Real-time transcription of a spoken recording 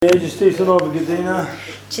Честита нова година.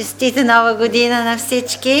 Честита нова година на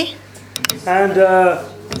всички. And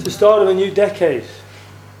to start of a new decade.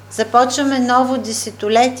 Започваме ново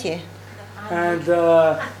десетилетие. And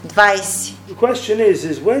 20. the question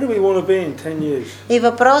is where do we want to be in 10 years? И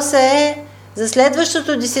въпросът е за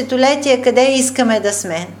следващото десетилетие къде искаме да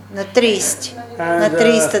сме? На 30. На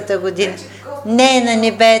 30-та година. Не на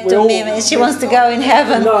небето, Миме. She wants to go in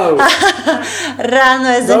heaven. No. Рано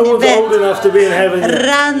е за No one's old небето. enough to be in heaven yet.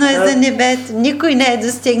 Рано е за небето. Никой не е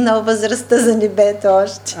достигнал възрастта за небето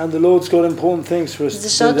още. And the Lord's got important things for us to do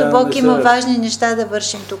Защото down Бог this има earth. важни неща да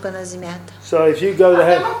вършим тук на земята. So if you go to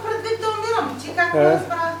heaven,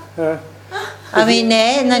 Ами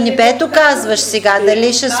не, на небето казваш сега.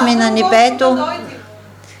 Дали ще сме на небето?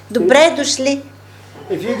 Добре дошли.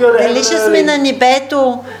 if you go to Дали ще heaven сме на early,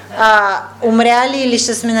 небето умряли или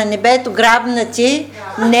ще сме на небето грабнати,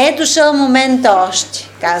 не е дошъл момента още,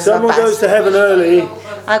 казва someone goes пастор. to heaven early.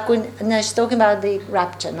 Ако she's talking about the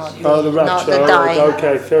rapture, not The not rapture. the dying.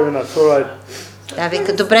 Okay, fair enough. All right. Да,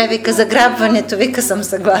 вика, добре, вика, за грабването, вика, съм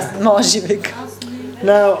съгласна, може, вика.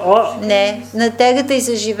 Now, Не, на тегата и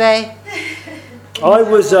се живее. I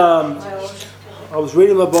was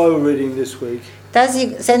reading my Bible reading this week,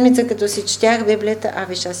 Тази седмица, като си четях Библията,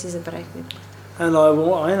 виж, аз си забравих Библията. and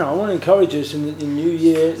I want to encourage us in New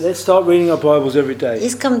Year. Let's start reading our Bibles every day.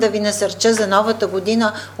 Искам да ви насърча за новата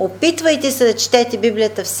година. Опитвайте се да четете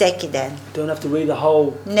Библията всеки ден. Don't have to read a whole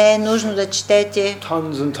Не е нужно да четете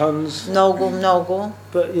tons and tons, много.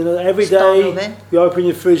 but every day Стонове. you open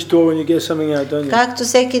your fridge door and you get something out, don't you? Както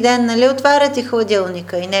всеки ден, нали, отваряте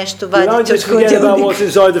хладилника и нещо You don't вадите от just forget about хладилника. what's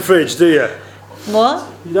inside the fridge, do you? Мо?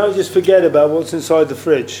 You don't just forget about what's inside the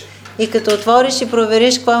fridge. И като отвориш и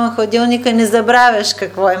провериш какво има в хладилника, не забравяш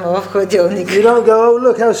какво има в хладилника. You don't go, oh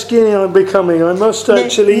look how skinny I'm becoming. I must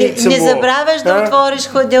actually eat some Не more. забравяш да Huh? отвориш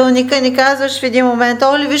хладилника, не казваш в един момент,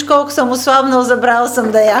 оли, виж колко съм ослабнал, забрал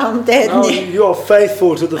съм да ям тези No, дни. you are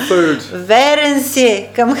faithfул to the food. Верен си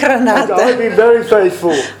към храната. I've been very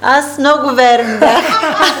faithful. Аз много верен бях.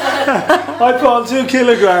 I put on 2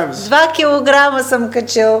 kilograms. 2 килограма съм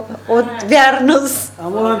качил от вярност.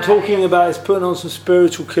 And what I'm talking about is putting on some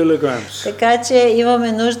spiritual kilograms. Така че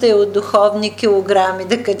имаме нужда и от духовни килограми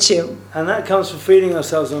да качим. And that comes from feeding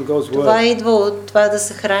ourselves on God's Това word. идва от това да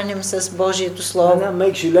се храним с Божието And Слово. that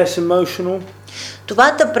makes you less emotional.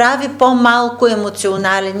 Това те прави по-малко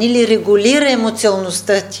емоционален или регулира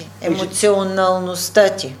емоционалността ти. Емоционалността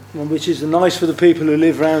ти. Which is nice for the people who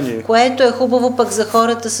live around you. Което е хубаво пък за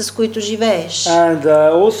хората, с които живееш. And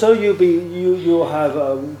also you'll have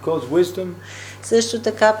God's wisdom, Също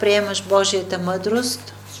така приемаш Божията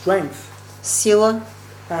мъдрост, strength. сила.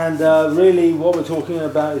 And really what we're talking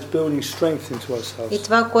about is building strength into ourselves. И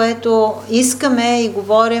това, което искаме и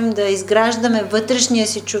говорим, да изграждаме вътрешния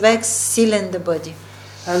си човек силен да бъде.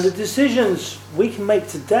 And the decisions we can make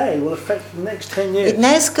today will affect the next 10 И years.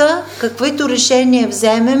 днеска, каквито решения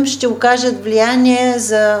вземем, ще окажат влияние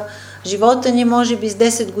за живота ни, може би с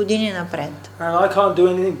 10 години напред. And I can't do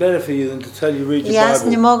anything better for you than to tell you read И your аз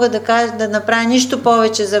не Bible. мога да кажа, да направя нищо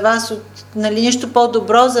повече за вас, нищо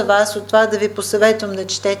по-добро за вас от това да ви посъветвам да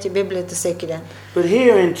четете Библията всеки ден. But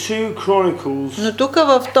here in 2 Chronicles, Но тук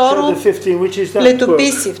във второ chapter 15, which is that book.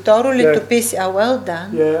 летописи, второ летописи, well done.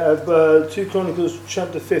 Yeah, 2 Chronicles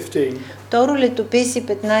chapter 15. Второ летописи,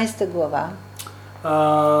 15 глава.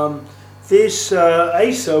 This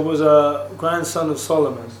Asa was a grandson of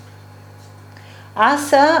Solomon.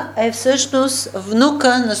 Аса е всъщност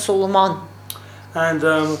внука на Соломон. And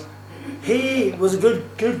he was a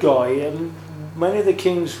good guy. Many of the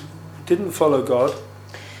kings didn't follow God.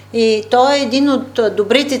 И той е един от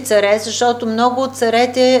добрите царе, защото много от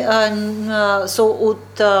царете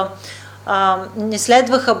не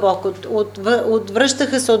следваха Бог,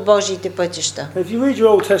 отвръщаха се от Божиите пътища. If you read your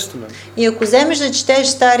Old Testament, И ако вземеш да четеш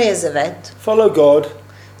Стария Завет, follow God,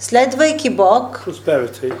 следвайки Бог,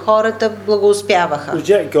 prosperity. хората благоуспяваха.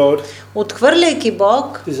 Reject God, Отхвърляйки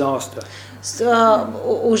Бог, disaster.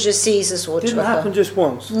 ужаси се Didn't случваха. happen just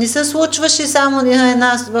once. Не се случваше само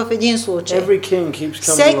в един случай. Every king keeps coming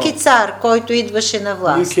Всеки along. цар, който идваше на New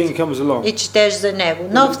власт, king comes along. и четеш за него,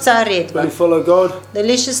 нов цар Will идва. he follow God?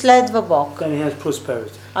 Дали ще следва Бог? Then he has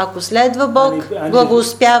prosperity. Ако следва Бог, And he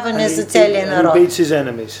благоуспяване за целия and he народ. beats his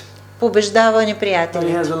enemies. Побеждава And he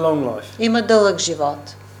неприятелите. has a long life. Има дълъг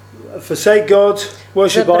живот. Forsake God,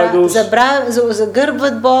 worship idols,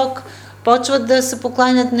 Загърбват Бог, почват да се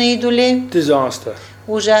покланят на идоли. disaster.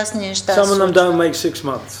 Ужасни неща. Some of them случват. don't make 6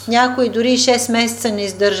 months. Някои дори 6 месеца не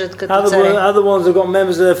издържат като Other царе. ones have got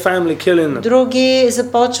members of their family killing them. Други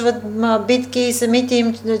започват битки и самите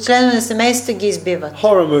им членове на семейството ги избиват.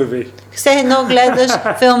 Horror movie. Все едно гледаш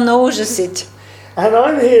филм на ужасите. And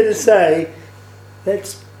I'm here to say,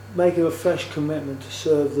 let's make a fresh commitment to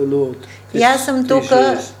serve the Lord. И аз съм тук,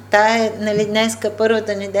 тая, нали, днеска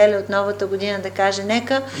първата неделя от новата година, да кажа,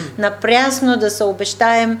 нека напрясно да се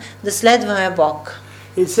обещаем да следваме Бог.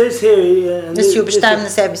 It says here, Да си обещаем на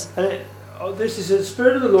себе си. This is the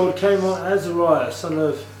Spirit of the Lord came on Azariah, son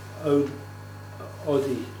of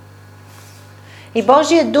Odi. И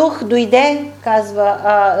Божия дух дойде, казва,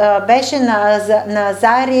 беше на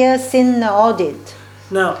Азария, син на Одит.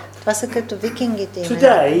 Now, това са като викингите.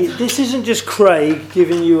 Today, this isn't just Craig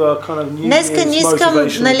giving you a kind of New Днеска не искам,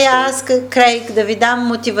 нали, аз, Крейг, да ви дам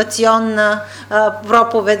мотивационна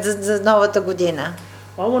проповед за новата година.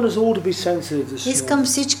 I want us all to be sensitive this morning. Искам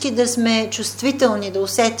всички да сме чувствителни, да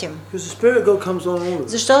усетим. Because the Spirit of God comes on all of us.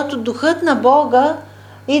 Защото духът на Бога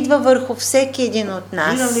идва върху всеки един от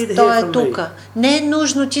нас. Той е тук. Не е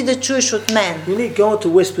нужно ти да чуеш от мен.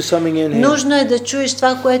 Нужно е да чуеш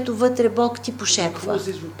това, което вътре Бог ти пошепва.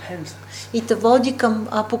 И те води към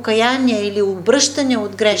покаяние или обръщане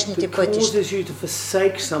от грешните пътища.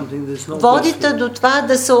 Води те до това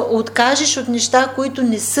да се откажеш от неща, които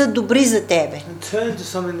не са добри за тебе.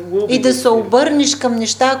 И да се обърнеш към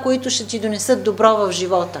неща, които ще ти донесат добро в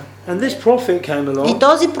живота. И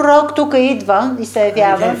този пророк тук идва и се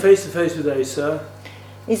явява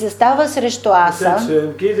и застава срещу Аса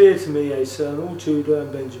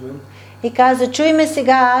и каза, чуй ме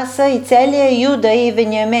сега, Аса, и целия Юда и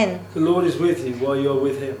Вениамин.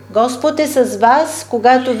 Господ е с вас,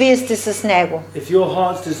 когато вие сте с него.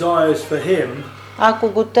 Ако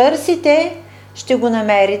го търсите, ще го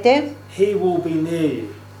намерите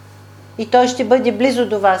и той ще бъде близо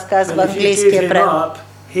до вас, казва английския превод.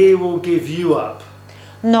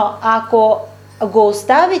 Но ако го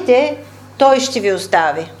оставите, той ще ви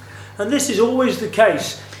остави.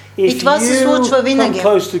 И това се случва винаги.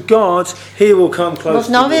 В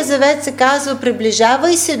Новия Завет се казва,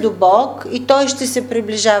 приближавай се до Бог и той ще се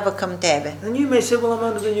приближава към тебе.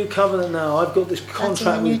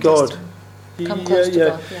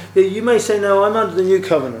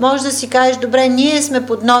 Може да си кажеш, добре, ние сме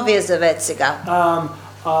под Новия Завет сега.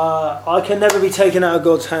 I can never be taken out of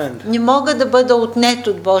God's hand. Не мога да бъда отнет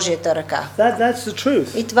от Божията ръка. That's the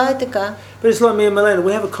truth. И това е така. But it's like me and Milena,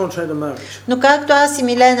 we have a contract of marriage. Но както аз и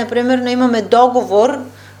Милена, примерно, имаме договор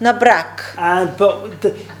на брак.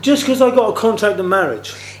 Just because I got a contract of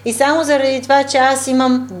marriage. И само заради това, че аз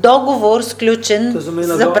имам договор сключен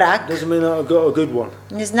за брак,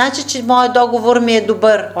 не значи, че моят договор ми е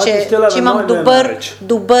добър, че имам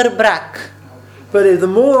добър брак.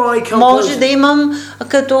 Може да имам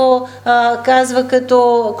като казва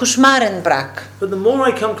като кошмарен брак.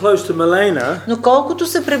 Но колкото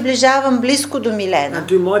се приближавам близко до Милена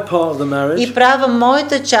и правя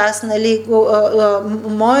моята част, нали,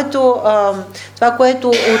 моето това, което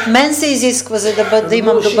от мен се изисква, за да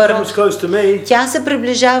имам добър, тя се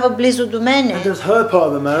приближава близо до мене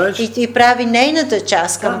и прави нейната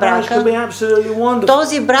част към брака.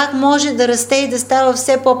 Този брак може да расте и да става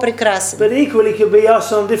все по-прекрасен.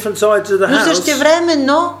 Но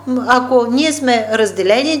същевременно, ако ние сме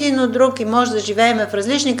разделени един от друг и може да живеем в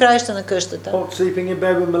различни краища на къщата,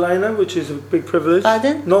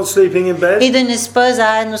 и да не спа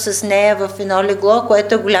заедно с нея в едно легло,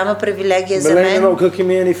 което е голяма привилегия за мен,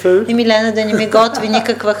 и Милена да не ми готви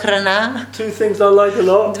никаква храна,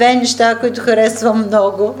 две неща, които харесвам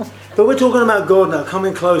много.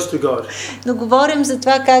 Но говорим за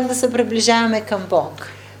това как да се приближаваме към Бог.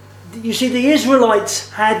 You see, the Israelites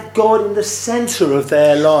had God in the center of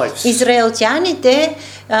their lives. Израелтяните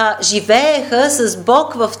живееха с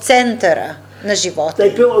Бог в центъра на живота.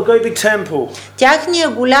 They built a great big temple.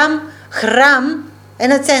 Тяхният голям храм е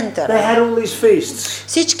на центъра. They had all these feasts.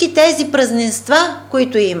 Всички тези празненства,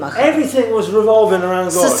 които имаха, Everything was revolving around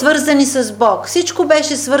God. са свързани с Бог. Всичко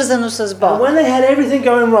беше свързано с Бог. And when they had everything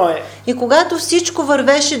going right, и когато всичко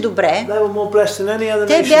вървеше добре, they were more blessed than any other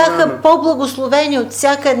те nation бяха around them. по-благословени от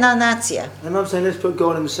всяка една нация. And I'm saying, let's put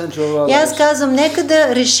God in the center of our И аз lives. казвам, нека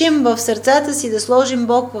да решим в сърцата си да сложим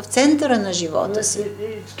Бог в центъра на живота си.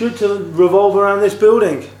 It's good to revolve around this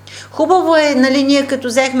building. Хубаво е, нали, ние като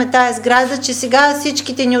взехме тая сграда, че сега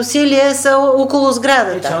всичките ни усилия са около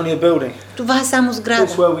сградата. Това е само сграда.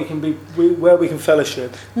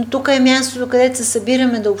 Но тук е мястото, където се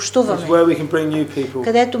събираме да общуваме.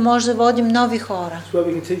 Където може да водим нови хора.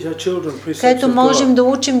 Където можем да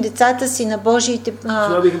учим децата си на Божиите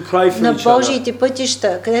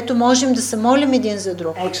пътища. Където можем да се молим един за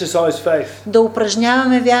друг. Да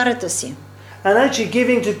упражняваме вярата си. And actually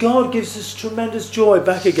giving to God gives us tremendous joy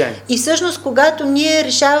back again. И всъщност, когато ние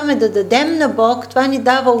решаваме да дадем на Бог, това ни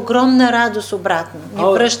дава огромна радост обратно. Ни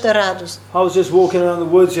връща радост. I was just walking around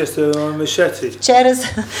the woods yesterday on a machete.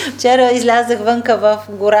 Вчера излязах вънка в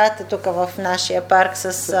гората, тук в нашия парк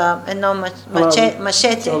с едно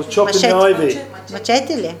мачете.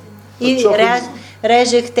 Мачете ли? И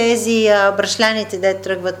режех тези брашляните, де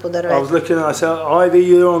тръгват по дървето.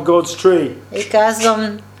 И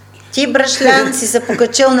казвам, ти брашлян си се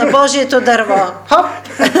покачил на Божието дърво. Хоп!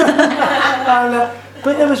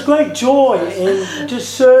 But there was great joy in just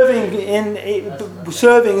serving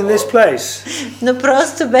in this place. Но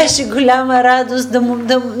просто беше голяма радост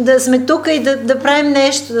да сме тук и да правим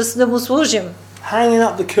нещо, да му служим. Hanging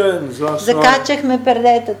up the curtains last night. Закачахме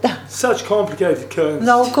пердетата. Such complicated curtains.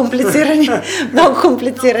 Много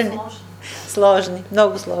комплицирани. Сложни,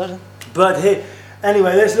 много сложни. But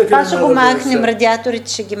anyway, let's look at ще го махнем,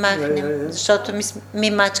 радиаторите ще ги махнем, защото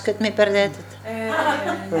ми мачкат пердетата.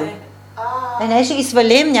 Не, ще ги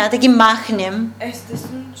свалим, няма да ги махнем.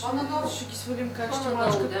 Естествено, ще ги свалим, как ще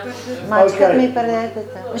мачкат пердетата. Мачкат ми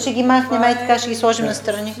пердетата. Ще ги махнем, така ще ги сложим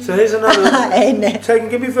настрани. So here's another.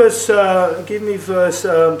 Give me verse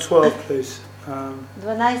 12, please.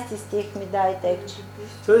 12 стих ми дай текче.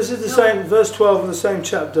 So this is the same, verse 12 of the same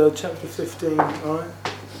chapter 15, all right?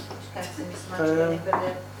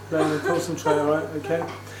 Concentrate, all right, okay?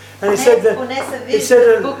 And he said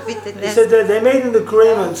that they made an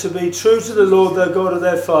agreement to be true to the Lord their God of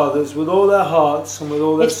their fathers with all their hearts and with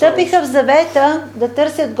all their souls. И встъпиха в завета да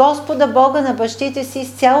търсят Господа Бога на бащите си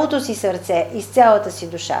с цялото си сърце и с цялата си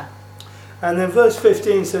душа. And then verse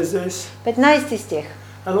 15 says this. 15 стих.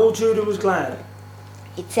 And all Judah was glad.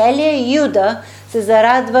 И целият Юда се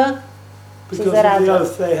зарадва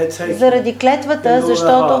заради клетвата,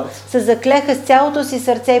 защото се заклеха с цялото си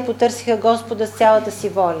сърце и потърсиха Господа с цялата си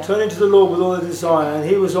воля.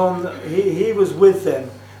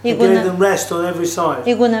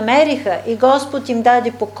 И го намериха, и Господ им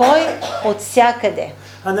даде покой от всякъде.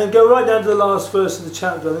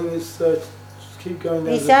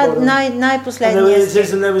 И сега най-последния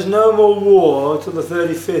стих.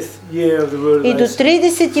 И до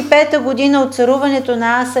 35-та година от царуването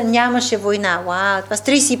на Аса нямаше война. Вау, това с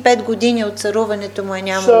 35 години от царуването му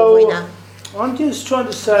нямало война.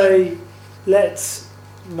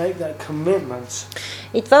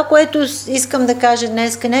 И това, което искам да кажа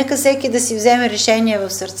днес, нека всеки да си вземе решение в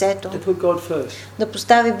сърцето. Да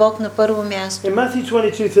постави Бог на първо място. В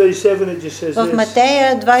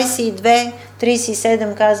Матея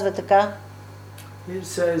 22:37 казва така. It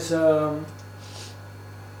says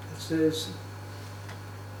 37.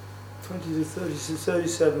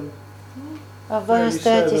 Verse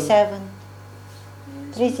 37.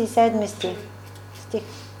 37 стих.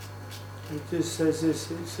 It just says this.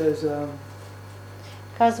 It says.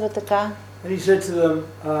 Казва така. And he said to them,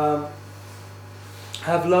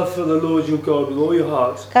 have love for the Lord your God with all your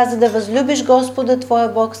heart. Каза да възлюбиш Господа твоя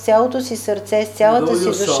Бог с цялото си сърце, с цялата си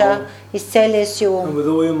душа и с целия си ум. And with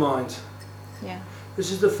all your mind. This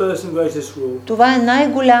is the first and greatest rule. Това е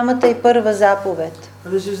най-голямата и първа заповед.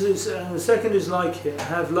 And the second is like it.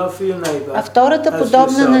 Have love for your neighbor. А втората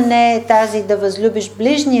подобна на нея е тази да възлюбиш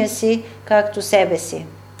ближния си както себе си.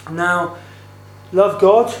 Now, love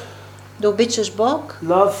God. Да обичаш Бог.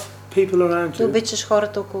 Love people around you. Да обичаш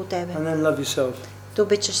хората около тебе. And then love yourself. Да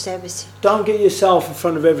обичаш себе си. Don't get yourself in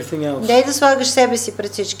front of everything else. Дай да слагаш себе си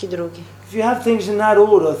пред всички други. If you have things in that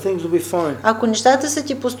order, things will be fine. Ако нещата са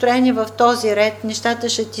ти построени в този ред, нещата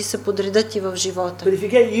ще ти се подредат и в живота. But if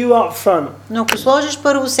you get you up front, но ако сложиш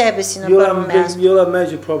първо себе си на първо място, you'll have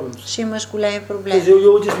major problems. Ще имаш големи проблеми.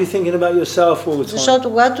 You'll just be thinking about yourself all the time. Защото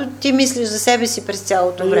когато ти мислиш за себе си през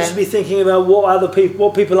цялото време, you'll just be thinking about what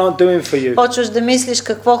people aren't doing for you. Почваш да мислиш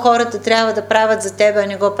какво хората трябва да правят за теб, а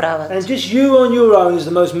не го правят. And just you on your own is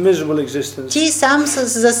the most miserable existence. Ти сам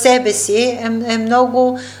за себе си е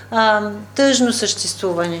много тъжно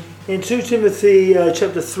съществуване. In 2 Timothy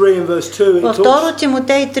chapter 3 and verse 2 Във 2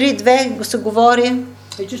 Тимотей 3:2 се говори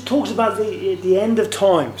it just talks about the end of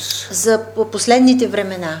times. За последните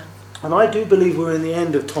времена. And I do believe we're in the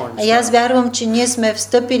end of times. И аз вярвам, че ние сме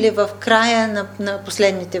встъпили в края на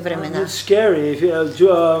последните времена. It's scary if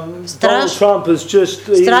Donald Trump is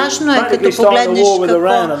just страшно е като погледнеш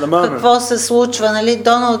какво се случва, нали?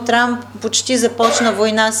 Доналд Трамп почти започна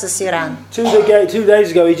война с Иран. 2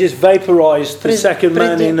 days ago he just vaporized the second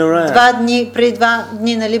man in Iran. Преди 2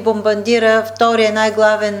 дни, нали, бомбардира втория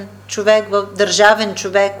най-главен човек, държавен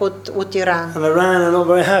човек от Иран. And Iran are not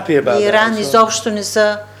very happy about Иран изобщо не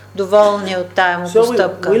са доволни от тая му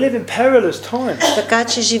постъпка. We live in perilous times. Така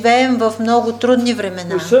че живеем в много трудни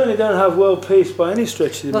времена. We certainly don't have world peace by any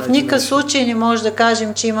stretch of the imagination. В никакъв случай не може да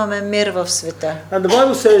кажем, че имаме мир в света. And the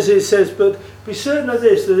Bible says, but be certain of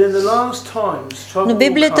this, that in the last times trouble. Но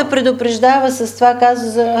Библията предупреждава с това,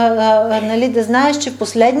 казва, нали, да знаеш, че в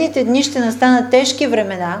последните дни ще настанат тежки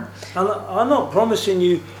времена. And I'm not promising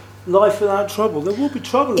you life without trouble. There will be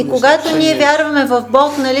trouble. И когато ние вярваме в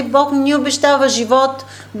Бог, нали, Бог ни обещава живот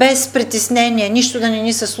без притеснение, нищо да не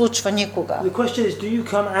ни се случва никога.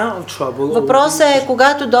 Въпросът е,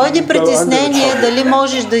 когато дойде притеснение, дали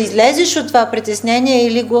можеш да излезеш от това притеснение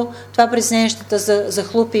или това притеснение ще те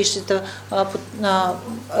захлупи и ще те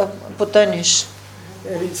потънеш.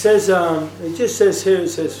 It just says here,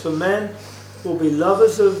 it says, for men will be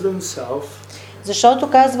lovers of themselves. Защото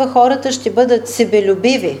казва, хората ще бъдат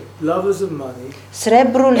себелюбиви,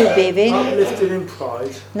 сребролюбиви,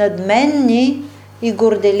 надменни и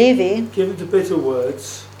горделиви,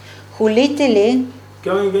 хулители,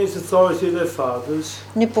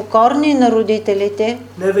 непокорни на родителите,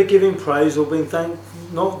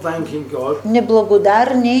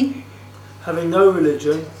 неблагодарни,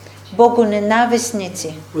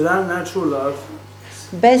 богоненавистници,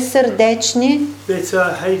 безсърдечни,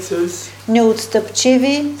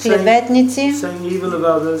 неотстъпчиви, клеветници,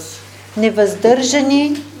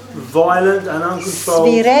 невъздържани,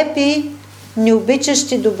 свирепи,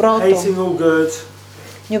 необичащи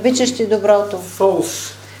доброто,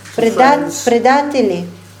 предатели,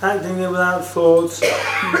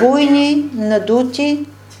 буйни, надути,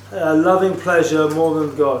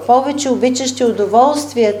 повече обичащи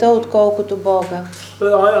удоволствията, отколкото Бога.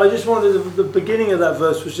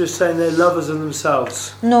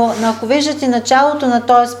 Но ако виждате, началото на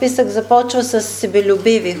този списък започва с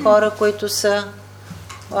себелюбиви, хора, които са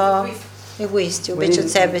егоисти, обичат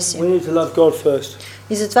себе си.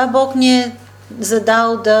 И затова Бог ни е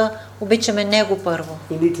задал да обичаме Него първо.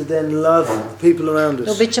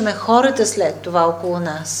 Да обичаме хората след това около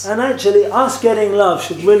нас.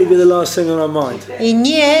 И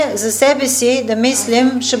ние за себе си да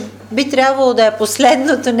мислим, би трябвало да е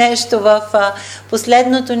последното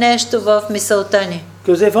нещо в мисълта ни.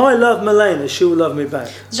 Because if I love Milena, she will love me back.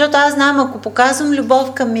 Защото аз знам, ако показвам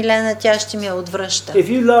любов към Милена, тя ще ми я отвръща. If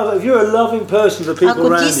you're a loving person to people around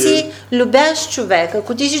you. Ако ти си любящ човек,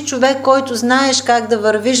 ако ти си човек, който знаеш как да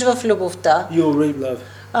вървиш в любовта, you'll reap love.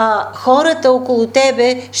 Хората около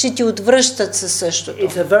тебе ще ти отвръщат със същото.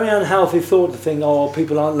 It's a very unhealthy thought to think, oh,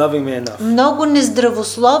 people aren't loving me enough. Много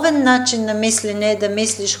нездравословен начин на мислене е да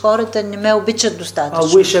мислиш, хората не ме обичат достатъчно.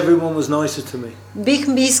 I wish everyone was nicer to me. Бих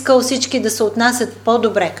искал всички да се отнасят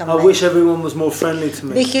по-добре към мен. I wish everyone was more friendly to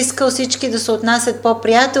me. Бих искал всички да се отнасят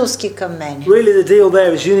по-приятелски към мен. Really, the deal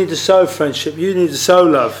there is you need to sow friendship, you need to sow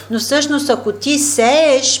love. Но всъщност, ако ти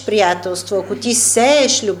сееш приятелство, ако ти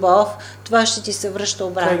сееш любов, това ще ти се връща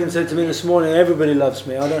обратно.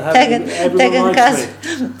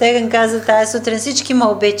 Теган каза тази сутрин, всички ме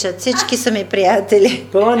обичат, всички са ми приятели.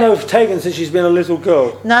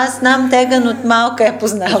 Но аз знам Теган от малка я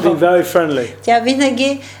познавам. Тя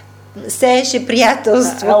винаги сееше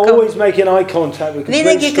приятелство.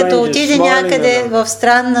 Винаги като отиде някъде в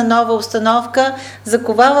странна нова обстановка,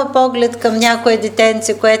 заковава поглед към някое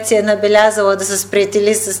детенце, което си е набелязала да се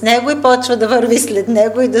сприятели с него и почва да върви след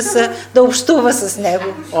него и да общува с него.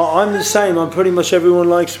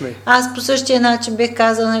 Аз по същия начин бих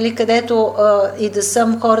казал, нали, където и да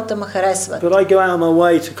съм, хората ме харесват.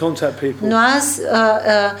 Но аз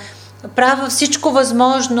правя всичко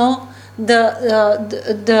възможно да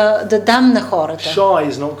дам на хората.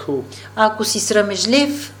 Ако си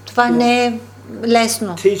срамежлив, това не е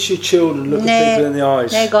лесно.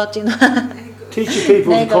 Не е готино.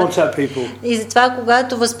 И затова,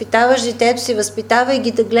 когато възпитаваш детето си, възпитавай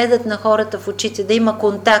ги да гледат на хората в очите, да има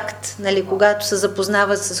контакт, нали, когато се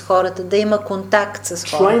запознават с хората, да има контакт с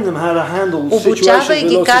хората. Обучавай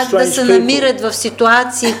ги как да се намират в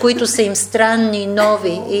ситуации, които са им странни и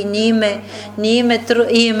нови и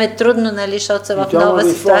им е трудно, нали, защото са в нова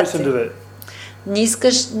ситуация.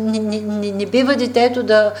 Не бива детето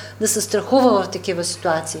да се страхува в такива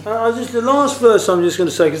ситуации.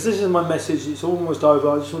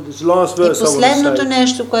 И последното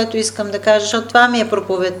нещо, което искам да кажа, защото това ми е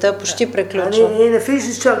проповедта, почти приключвам.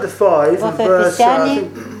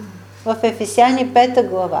 В Ефесяни 5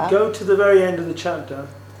 глава.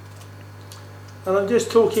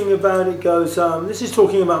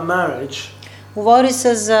 Говори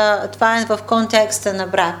се за това е в контекста на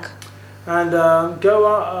брак. And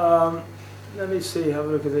let me see, have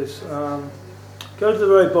a look at this. Go to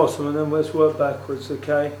the very bottom and then let's work backwards,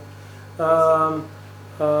 okay?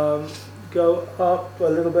 go up a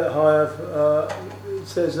little bit higher. It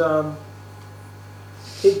says,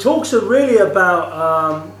 it talks really about,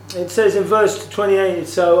 it says in verse 28,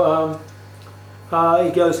 so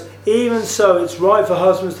it goes, even so it's right for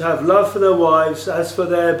husbands to have love for their wives as for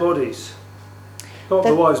their bodies. Not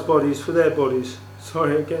the wives' bodies, for their bodies.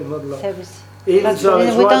 Sorry, I'm getting muddled up. Even so,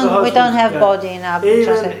 it's right for husbands. We don't have body in our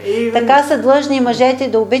translation. Така са длъжни мъжете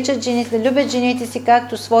да обичат жените, да любят жените си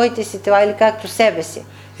както своите си тела или както себе си.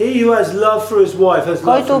 He who has love for his wife has love for himself.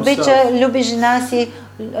 Който обича, люби жена си,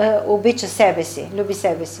 обича себе си, люби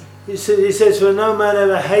себе си. He says, for no man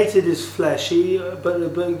ever hated his flesh, but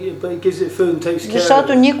gives it food and takes care of it.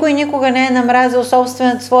 Защото никой никога не е намразил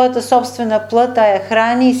своята собствена плът, а я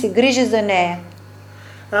храни и се грижи за нея.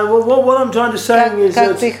 And what I'm trying to say is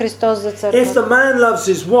that if the man loves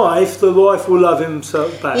his wife, the wife will love him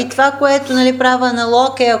back. И това, което прави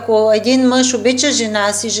аналог е, ако един мъж обича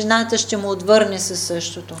жена си, жената ще му отвърне със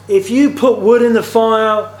същото. If you put wood in the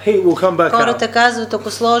fire, heat will come back out. Хората казват,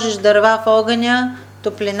 ако сложиш дърва в огъня,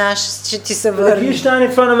 топлина ще ти се върне.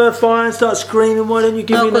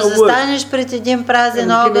 Ако застанеш пред един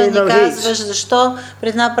празен огън и казваш, защо пред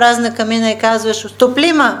една празна камина и казваш,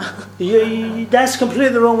 стопли ма!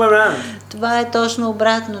 Това е точно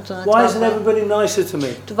обратното на това.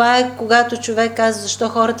 Това е когато човек казва, защо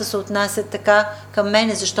хората се отнасят така към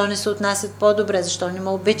мене, защо не се отнасят по-добре, защо не ме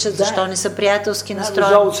обичат, защо не са приятелски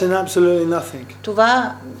настроени.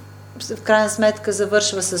 Това в крайна сметка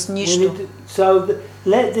завършва с нищо.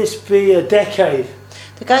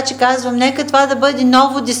 Така че казвам, нека това да бъде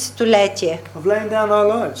ново десетилетие,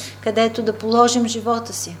 където да положим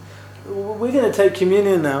живота си.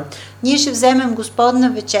 Ние ще вземем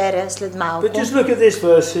Господна вечеря след малко.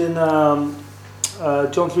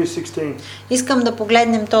 Искам да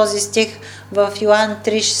погледнем този стих в Йоан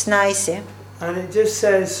 3:16.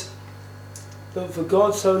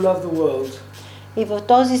 И в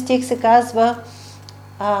този стих се казва,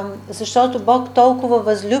 защото Бог толкова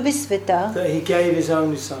възлюби света,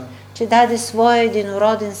 че даде своя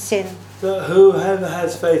единороден син,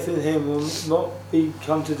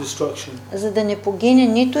 за да не погине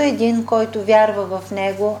нито един, който вярва в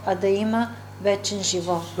него, а да има вечен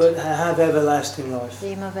живот. Да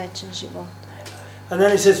има вечен живот. And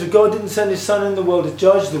then it says, for God didn't send his son in the world to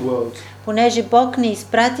judge the world. Понеже Бог не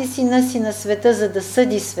изпрати сина си на света, за да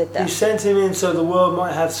съди света. He sent him in so the world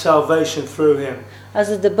might have salvation through him. А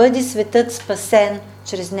за да бъде светът спасен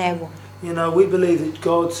чрез него. You know, we believe that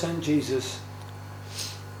God sent Jesus.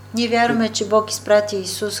 Ние вярваме, че Бог изпрати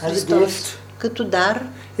Исус Христос като дар.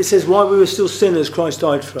 It says, while we were still sinners, Christ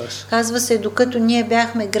died for us. Казва се, докато ние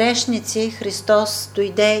бяхме грешници, Христос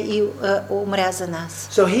дойде и умря за нас.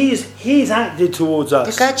 So he's acted towards us.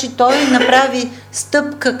 Така че той направи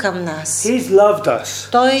стъпка към нас. He's loved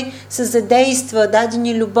us. Той се задейства, даде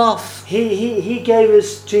ни любов. He gave us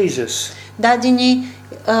Jesus. Даде ни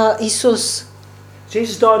Исус.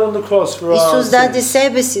 Jesus died on the cross for our sins. Исус даде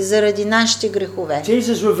себе си заради нашите грехове.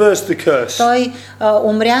 Jesus reversed the curse. Той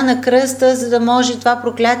умря на кръста, за да може това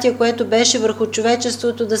проклятие, което беше върху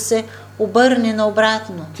човечеството, да се обърне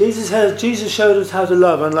наобратно. Jesus showed us how to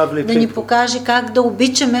love unlovely people. Да ни покаже как да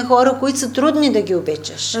обичаме хора, които са трудни да ги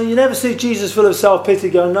обичаш. You never see Jesus full of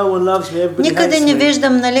self-pity going, no one loves me, everybody hates me. Никъде не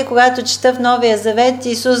виждам, когато чета в Новия Завет,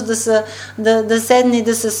 Исус да седне и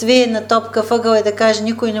да се свие на топка въгъл и да каже,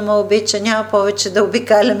 никой не ме обича, няма повече да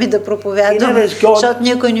обикалям и да проповядвам, защото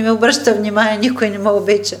никой не ми обръща внимание, никой не ме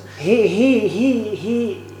обича.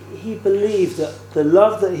 He believed that the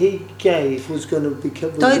love that he gave was going to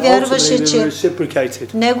become reciprocated.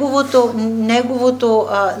 Неговото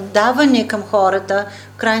даване към хората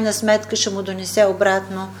в крайна сметка ще му донесе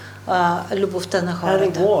обратно любовта на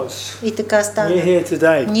хората. И така стана.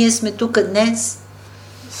 Ние сме тук днес.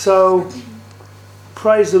 So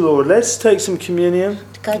praise the Lord. Let's take some communion.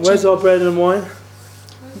 Where's our bread and wine?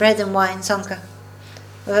 Bread and wine, Сонка.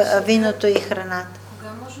 Виното и храната.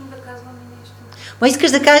 Ма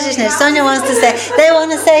искаш да кажеш нещо? Соня wants to say. They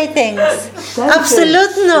want to say things.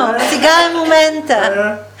 Абсолютно. Сега е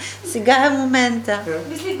момента. Сега е момента.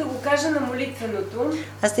 Мислих да го кажа на молитвеното.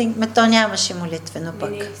 Аз think, то нямаше молитвено пък.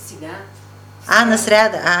 Не, сега. На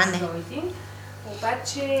сряда. Не.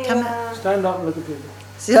 Обаче... Stand up and look at people.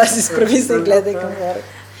 Сега си справи се и гледай към хора.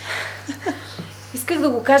 Исках да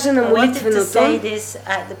го кажа на молитвеното.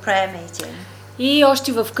 И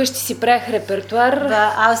още в къщи си правих репертуар.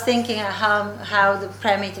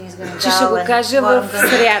 Че ще го кажа в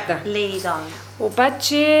сряда.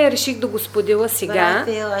 Обаче реших да го споделя сега.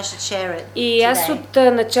 И аз от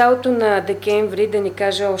началото на декември, да ни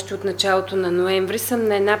кажа още от началото на ноември, съм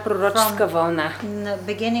на една пророческа вълна.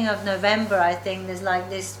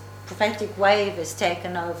 prophetic wave is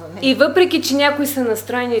taken over me. И въпреки, че някои са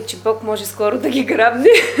настроени, че Бог може скоро да ги грабне.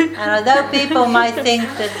 And although people might think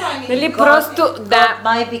that нали, просто,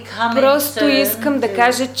 might be coming просто искам да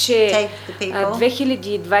кажа, че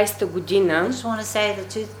 2020 година, I just want to say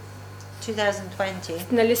that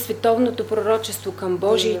 2020, нали, световното пророчество към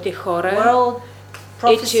Божиите хора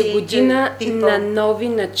е, че е година на нови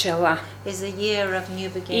начала.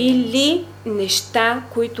 Или неща,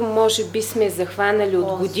 които може би сме захванали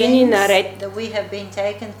от години наред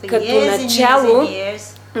като начало,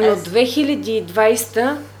 но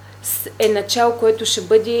 2020 е начало, което ще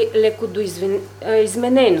бъде леко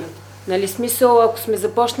изменено. Нали, смисъл, ако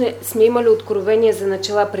сме имали откровения за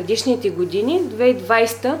начала предишните години,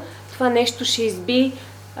 2020 това нещо ще изби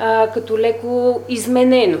като леко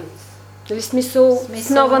изменено. Нали, смисъл с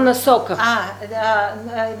нова насока.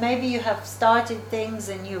 Maybe you have started things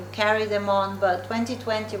and you carry them on, but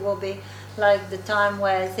 2020 will be like the time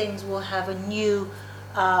where things will have a new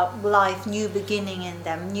life, new beginning in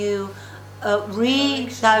them, new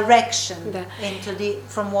redirection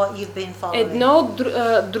from what you've been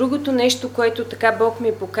following. Другото нещо, което така Бог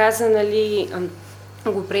ми показа, нали,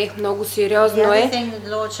 го приех много сериозно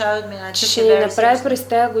че ще ни направи през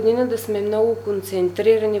тази година да сме много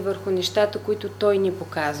концентрирани върху нещата, които Той ни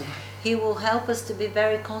показва.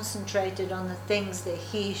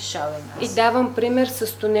 И давам пример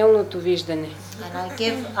с тунелното виждане.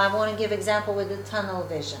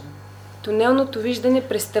 Тунелното виждане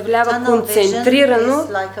представлява концентрирано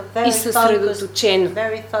и съсредоточено.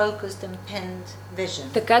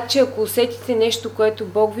 Така че ако усетите нещо, което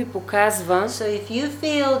Бог ви показва,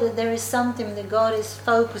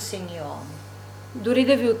 дори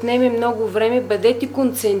да ви отнеме много време, бъдете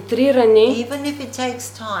концентрирани,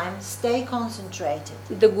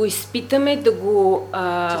 да го изпитаме, да го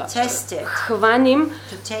хваним,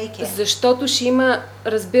 защото ще има,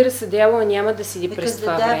 разбира се, дявола няма да седи през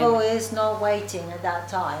това време.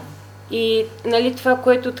 И нали, това,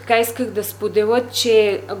 което така исках да споделя,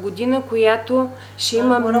 че година, която ще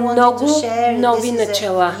има много нови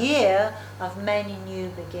начала.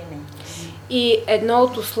 И едно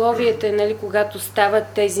от условията, нали, когато стават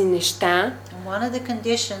тези неща,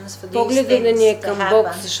 погледа да ни е към Бог,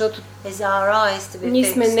 защото ние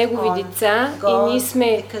сме Негови деца и ние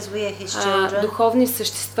сме духовни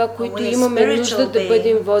същества, които имаме нужда да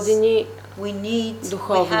бъдем водени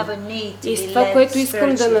духовно. И с това, което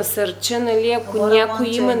искам да насърча, нали, ако някой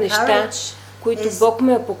има неща, които Бог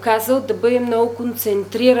ме е показал, да бъде много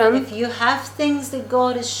концентриран,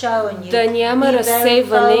 да няма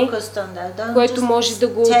разсейване, което може да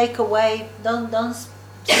го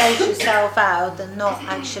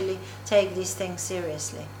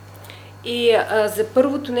И за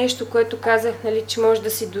първото нещо, което казах, нали, че може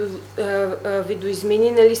да си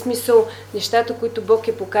видоизмени, нали, смисъл нещата, които Бог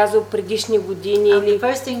е показал предишни години. Или... В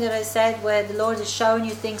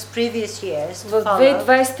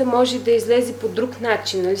 2020 може да излезе по друг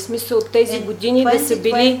начин, нали, смисъл от тези години да са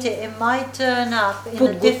били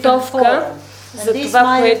подготовка за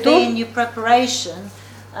това, което...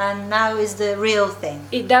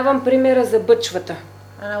 И давам примера за бъчвата.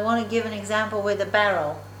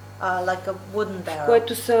 Like a wooden barrel.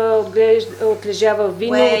 Което се отлежава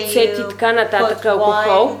вино, оцет и така нататък,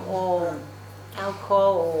 алкохол.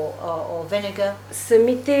 Or vinegar.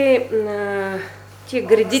 Самите тия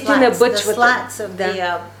гредите на бъчвата,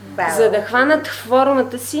 за да хванат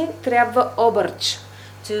формата си, трябва обърч.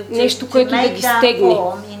 Нещо, което да ги стегне.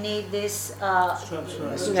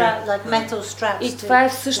 И това е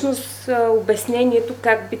всъщност обяснението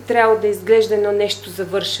как би трябвало да изглежда едно нещо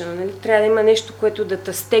завършено. Нали? Трябва да има нещо, което да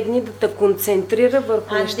те стегне, да те концентрира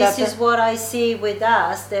върху нещата.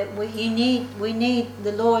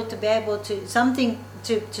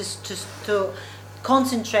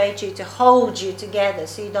 Concentrate you, to hold you together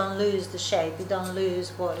so you don't lose the shape, you don't lose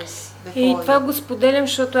what is before you. И това го споделям,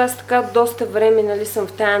 защото аз така доста време, нали, съм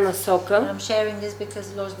в тая насока. I'm sharing this because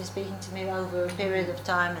the Lord's been speaking to me over a period of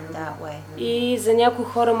time in that way. И за някои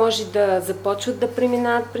хора може да започват да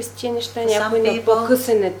преминават през тия неща, някои на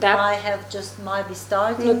по-късен етап.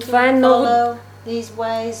 Но това е много...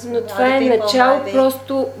 Но това е начало,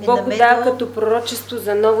 просто Бог го дава като пророчество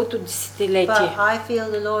за новото десетилетие.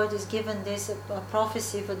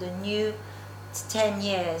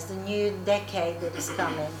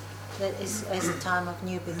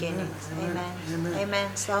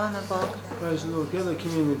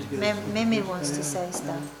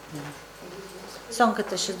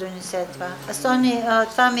 Сонката ще донесе това.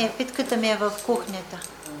 Това ми е, питката ми е в кухнята.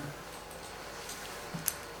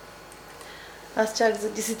 Аз чак за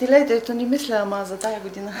десетилетието не мисля, ама за тая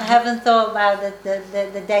година. I haven't thought about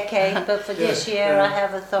the decade, but for this year I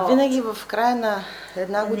have a thought. Винаги в края на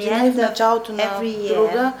една година и в началото на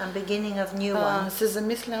друга се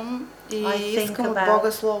замислям и искам от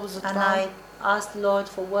Бога слово за това. And I ask the Lord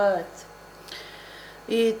for words.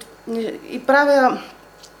 И правя,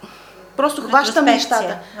 просто хващам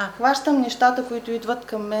нещата. Хващам нещата, които идват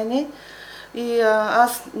към мене. И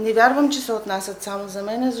аз не вярвам, че се отнасят само за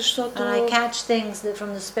мене, защото and I catch things that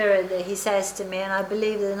from the Spirit that He says to me, and I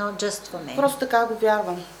believe they're not just for me. Просто така го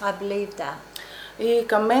вярвам. I believe that. И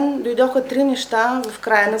към мен дойдоха 3 неща в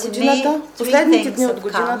края на годината, последните дни от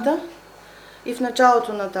годината и в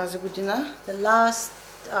началото на тази година. The last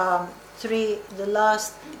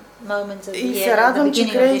moments of the и year, се радвам, че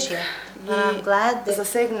Крейг ги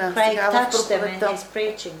засегна сега в проповедта.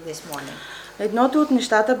 Едното от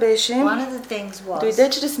нещата беше, дойде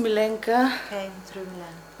чрез Миленка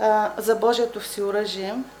за Божието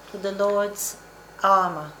всеоръжие,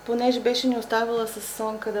 понеже беше ни оставила с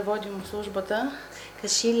Сонка да водим службата,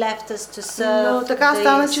 но така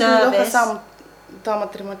стана, че дойдоха само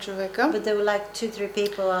 2-3 човека.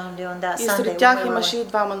 И сред тях имаше и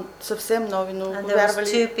 2 съвсем нови, но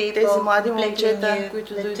повярвали тези млади момчета,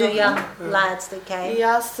 които дойдоха. И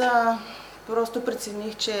аз просто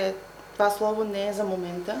прецених, че това слово не е за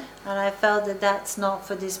момента.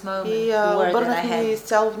 И обърнахме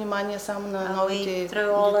изцяло внимание само на новите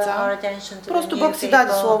деца. Просто Бог си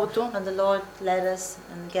даде словото.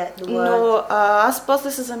 Но аз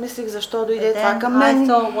после се замислих защо дойде това към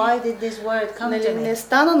мен. Не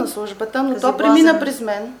стана на службата, но то премина през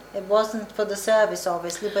мен.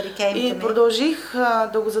 И продължих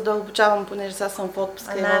да го задълбочавам, понеже сега съм в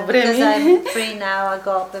отпуска, имам време.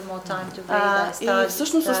 И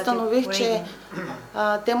всъщност установих, че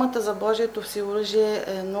темата за Божието всеоръжие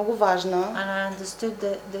е много важна.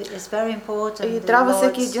 И трябва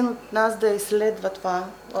всеки един от нас да изследва това.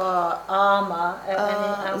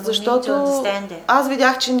 Защото аз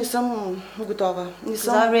видях, че не съм готова. Не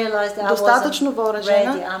съм достатъчно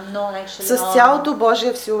въоръжена с цялото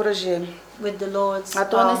Божие всеоръжие. А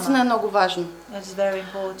то наистина е много важно.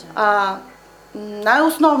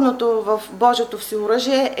 Най-основното в Божието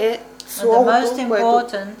всеоръжие е Словото,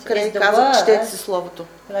 което Крейг каза, четете си Словото.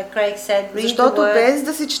 Защото без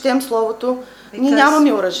да си четем Словото, ние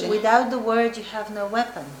нямаме оръжие.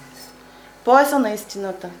 Пояса на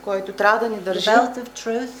истината, който трябва да ни държи,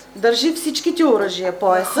 държи всичките оръжия.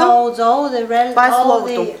 Пояса, това е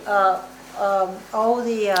Словото.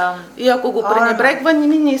 И ако го пренебрегваме,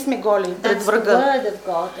 ние сме голи пред врага.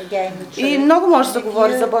 И много може да се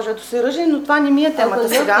говори за Божието всеоръжие, но това не ми е темата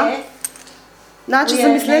сега. Значи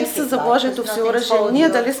замислете се за Божието всеоръжие. Ние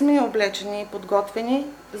дали сме облечени и подготвени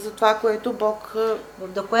за това, което Бог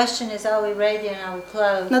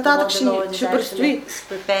нататък ще предстои.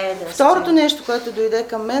 Второто нещо, което дойде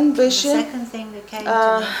към мен, беше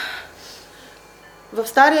в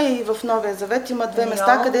Стария и в Новия Завет има 2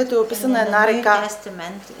 места, където е описана една река.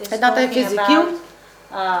 Едната е в Езекил,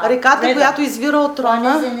 реката, която извира от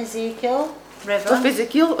трона. В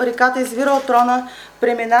Езекил реката извира от трона,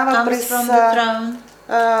 преминава през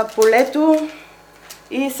полето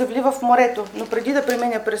и се влива в морето. Но преди да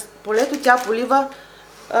премине през полето, тя полива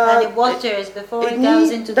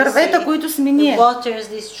едни дървета, които сме ние.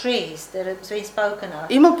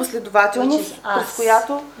 Има последователност, през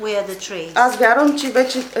която аз вярвам, че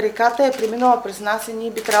вече реката е преминала през нас и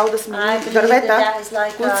ние би трябвало да сме дървета,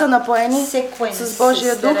 които са напоени с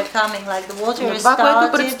Божия дух. Но това,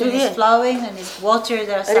 което предстои е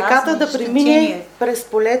реката да премине през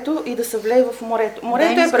полето и да се влее в морето.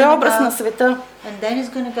 Морето е преобраз на света.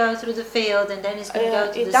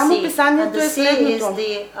 И там описанието е следното,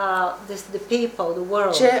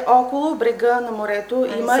 че около брега на морето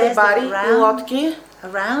има рибари и лодки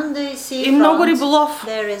и много риболов.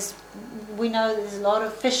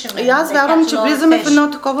 И аз вярвам, че влизаме в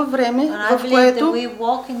едно такова време, в което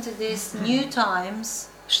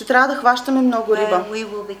ще трябва да хващаме много риба.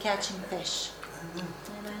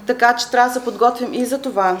 Така че трябва да се подготвим и за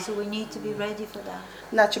това.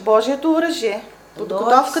 Значи Божието оръжие,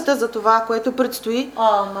 подготовката за това, което предстои,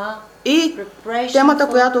 и темата,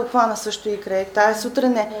 която обхвана също и Крейг тая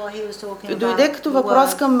сутрин е. Дойде като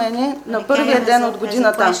въпрос към мене на първия ден от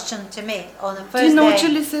годината. Ти научи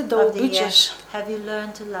ли се да обичаш?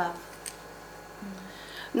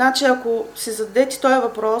 Значи ако си зададете този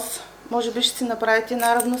въпрос, може би ще си направите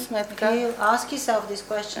една равносметка. Ask yourself this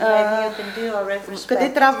question, maybe you can do a retrospect.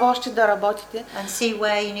 Къде трябва още да работите? And see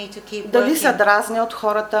where you need to keep дали се дразня от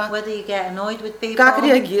хората? Whether you get annoyed with people? Как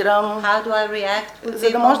реагирам? How do I react with people? За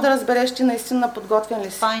да можеш да разбереш ти наистина подготвен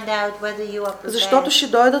ли си. Find out whether you are prepared. Защото ще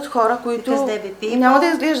дойдат хора, които няма да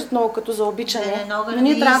изглеждат много като за обичане, но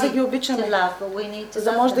ние трябва да ги обичаме, за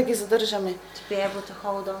да може да ги задържаме.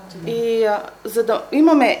 И за да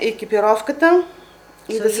имаме екипировката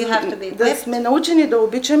и да сме научени да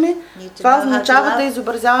обичаме, това означава да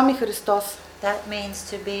изобразяваме Христос.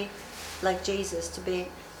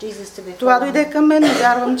 Това дойде към мен, но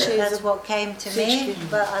вярвам, че и за всички.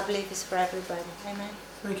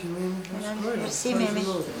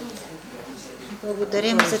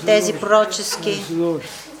 Благодарим за тези пророчески.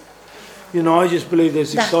 You know, I just believe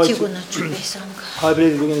there's exciting. I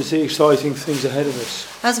believe we're going to see exciting things ahead of us.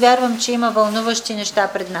 Аз вярвам, че има вълнуващи неща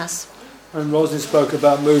пред нас. And Rosin spoke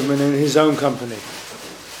about movement in his own company.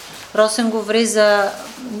 Росен говори за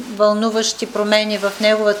вълнуващи промени в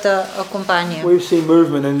неговата компания. We've seen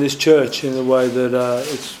movement in this church in the way that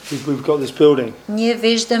we've got this building. Ние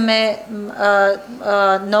виждаме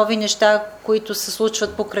нови неща, които се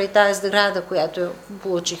случват покрай тази сграда, която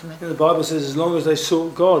получихме. The Bible says as long as they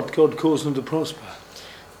sought God, God caused them to prosper.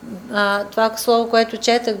 Това слово, което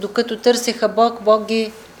четах, докато търсеха Бог, Бог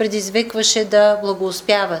ги предизвикваше да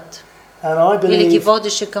благоуспяват. Или ги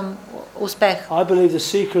водеше към успех. I believe the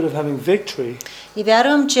secret of having victory. И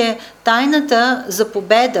вярвам, че тайната за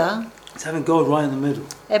победа having God right in the middle.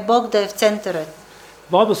 Е Бог да е в центъра.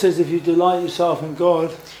 Bible says if you delight yourself in God.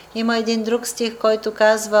 Има един друг стих, който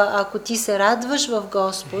казва, ако ти се радваш в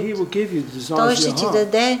Господ, He will give you the desires Той ще ти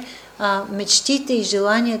даде мечтите и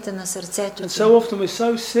желанията на сърцето ти. And so often we're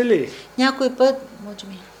so silly. Някой път, може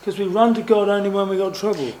би, because we run to God only when we got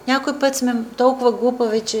trouble. Някой път сме толкова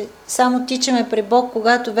глупави, че само тичаме при Бог,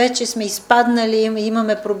 когато вече сме изпаднали,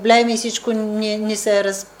 имаме проблеми и всичко ни се е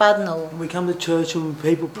разпаднало. We come to church and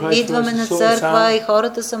people pray for us. Идваме на църква и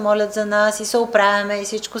хората се молят за нас и се оправяме и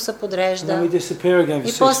всичко се подрежда. And we disappear again for 6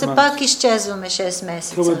 months. И после пак изчезваме 6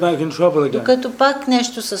 месеца. We're back in trouble again. Докато пак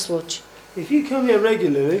нещо се случи. If you come here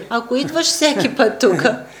regularly, ако идваш всеки път тук,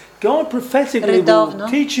 God prophetically will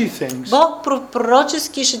teach you things. Бог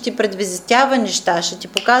пророчески ще ти предвестява неща, ще ти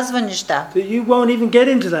показва неща. That you won't even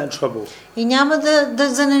get into that trouble. И няма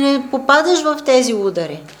да не попадаш в тези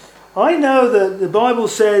удари. I know that the Bible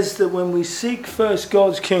says that when we seek first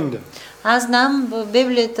God's kingdom. Аз знам, в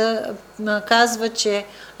Библията казва, че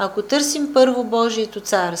ако търсим първо Божието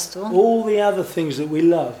царство, all the other things that we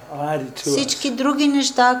love are added to us. Всички други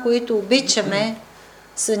неща, които обичаме,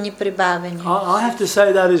 са ни прибавени. I have to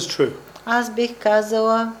say that is true. Аз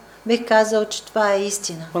бих казал, че това е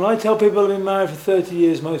истина. When I tell people I've been married for 30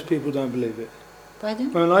 years, most people don't believe it.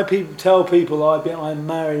 When I tell people I'm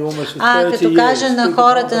married almost for 30 years. Като кажа на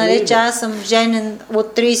хората, нали, че аз съм женен от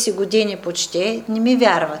 30 години почти, не ми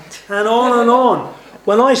вярват. And on.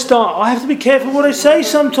 When I start, I have to be careful what I say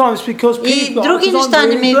sometimes because people. И други неща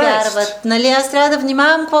не ми вярват. Нали, аз трябва да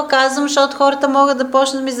внимавам какво казвам, защото хората могат да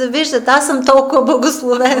почнат да ми завиждат. Аз съм толкова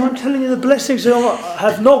благословен. I'm telling you the blessings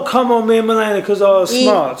have not come on me and Milena because I was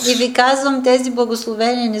smart. И ви казвам, тези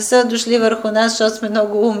благословения не са дошли върху нас, защото сме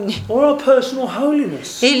много умни. Or our personal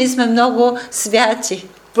holiness. Или сме много святи.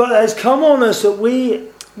 But has come on us that we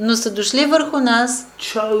но са дошли върху нас,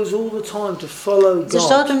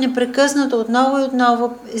 защото непрекъснато отново и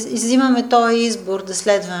отново взимаме този избор да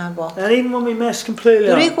следваме Бог.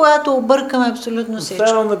 Дори когато объркаме абсолютно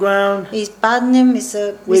всичко, и изпаднем и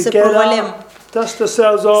се провалим,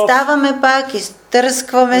 ставаме пак,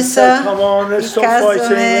 изтърскваме се и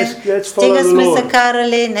казваме, стига сме се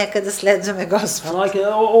карали, нека да следваме Господ.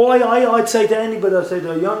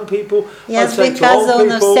 И аз бих казал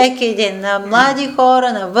на всеки един, на млади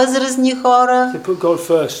хора, на възрастни хора,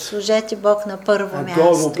 служете Бог на първо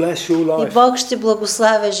място. И Бог ще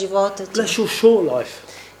благославя живота ти.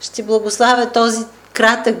 Ще благославя този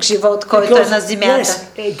кратък живот, който е на земята.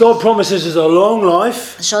 Yes, God promises us a long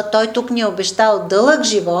life. Защото Той тук ни е обещал дълъг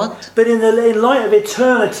живот. But in light of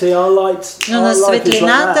eternity, our light,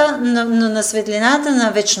 но на светлината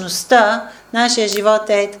на вечността, нашия живот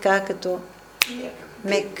е така като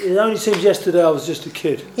мек. It only seems yesterday I was just a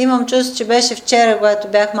kid. Имам чувство, че беше вчера, когато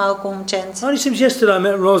бях малко момченце. Only seems yesterday I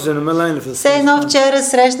met Rosin and Milena for the first time. Все едно вчера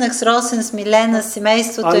срещнах с Росен, с Милена, с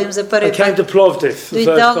семейството им за първи път. I came to Plovdiv for the first time.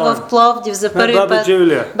 Дойдох в Пловдив за първи път.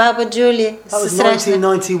 Баба Джулия се срещнах.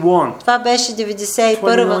 1991. Това беше 91.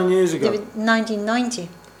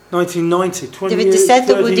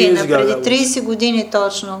 90-та година, преди 30 години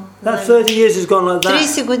точно.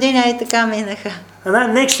 30 години и така минаха. And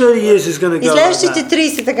that next 30 years is going to go. И следващите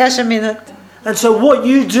 30 така ще минат. And so what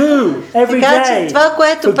you do every така че day това,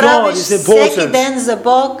 което for God правиш is всеки important. ден за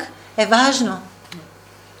Бог е важно.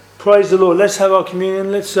 Praise the Lord. Let's have our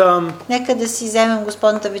communion. Let's Нека да си вземем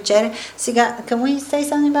Господната вечеря. Сега, can we say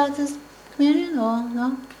something about this communion or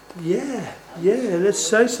no? Yeah, let's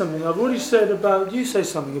say something. I've already said about, you say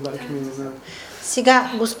something about communion now. Сега,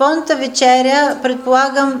 Господната вечеря,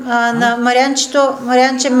 предполагам, на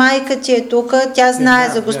Марианче, майка ти е тук, тя знае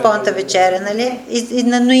за Господната вечеря, нали?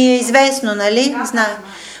 Но и е известно, нали? Знае.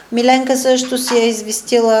 Миленка също си е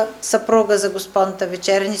известила съпруга за Господната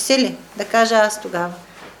вечеря. Не си ли? Да кажа аз тогава.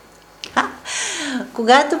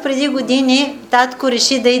 Когато преди години татко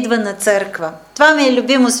реши да идва на църква. Това ми е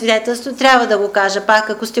любимо свидетелство, трябва да го кажа пак.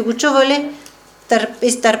 Ако сте го чували,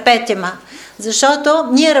 изтърпете ма. Защото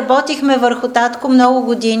ние работихме върху татко много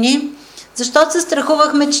години, защото се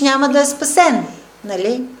страхувахме, че няма да е спасен.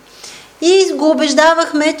 Нали? И го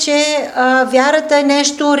убеждавахме, че вярата е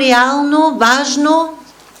нещо реално, важно,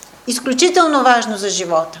 изключително важно за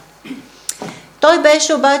живота. Той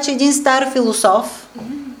беше обаче един стар философ,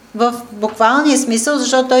 в буквалния смисъл,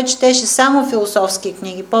 защото той четеше само философски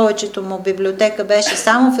книги. Повечето му библиотека беше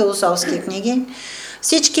само философски книги.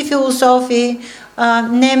 Всички философи,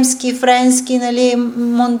 немски, френски, нали,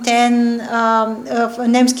 Монтен,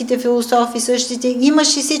 немските философи същите.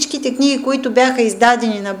 Имаше всичките книги, които бяха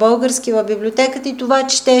издадени на български в библиотеката и това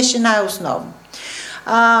четеше най-основно.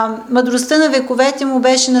 Мъдростта на вековете му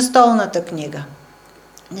беше настолната книга.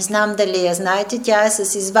 Не знам дали я знаете, тя е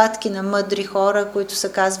с извадки на мъдри хора, които са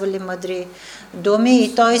казвали мъдри думи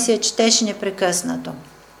и той се я четеше непрекъснато.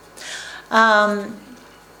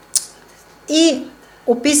 И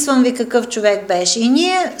описвам ви какъв човек беше. И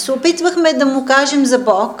ние се опитвахме да му кажем за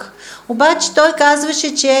Бог, обаче той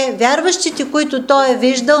казваше, че вярващите, които той е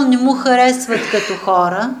виждал, не му харесват като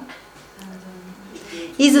хора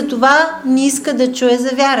и затова не иска да чуе за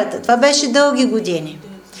вярата. Това беше дълги години.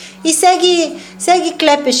 И всеки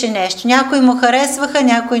клепеше нещо. Някои му харесваха,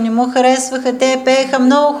 някои не му харесваха. Те пееха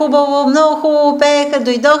много хубаво пееха,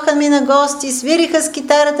 дойдоха ми на гости, свириха с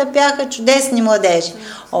китарата, пяха чудесни младежи.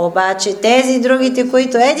 Обаче тези другите,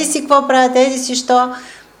 които еди си какво правят, еди си що,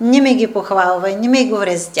 не ми ги похвалвай, не ми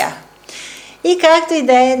говори за тях. И както и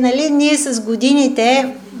да е, нали, ние с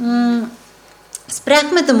годините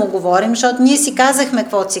спряхме да му говорим, защото ние си казахме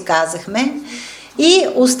каквото си казахме. И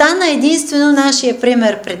остана единствено нашия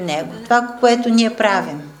пример пред него. Това, което ние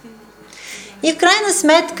правим. И в крайна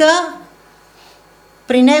сметка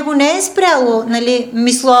при него не е спряло, нали,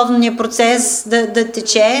 мисловния процес да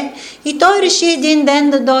тече и той реши един ден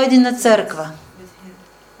да дойде на църква.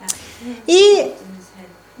 И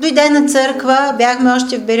дойде на църква, бяхме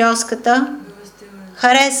още в Бериоската,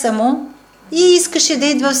 хареса му и искаше да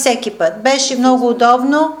идва всеки път. Беше много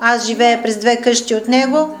удобно, аз живея през 2 къщи от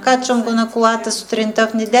него, качвам го на колата сутринта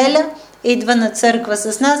в неделя, идва на църква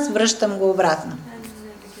с нас, връщам го обратно.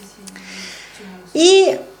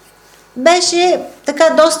 И беше така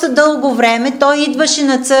доста дълго време, той идваше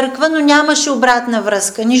на църква, но нямаше обратна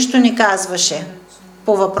връзка, нищо не казваше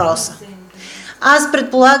по въпроса. Аз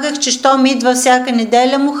предполагах, че щом идва всяка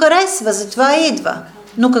неделя му харесва, затова идва.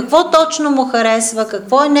 Но какво точно му харесва,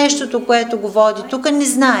 какво е нещото, което го води, тук не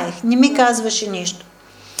знаех, не ми казваше нищо.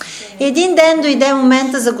 Един ден дойде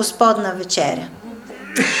момента за Господна вечеря.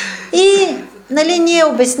 И, нали, ние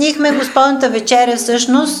обяснихме Господната вечеря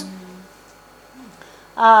всъщност,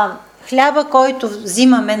 хляба, който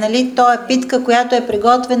взимаме, нали, то е питка, която е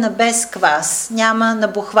приготвена без квас. Няма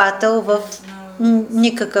набухвател в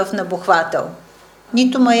никакъв набухвател.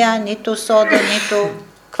 Нито мая, нито сода, нито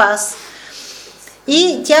квас.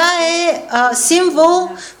 И тя е символ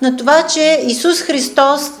на това, че Исус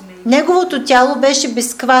Христос, неговото тяло беше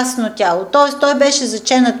безквасно тяло. Т.е. той беше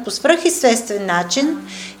заченат по свръхестествен начин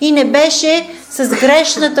и не беше с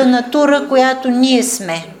грешната натура, която ние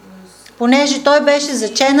сме. Понеже той беше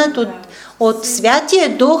заченат от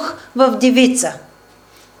Святия Дух в девица.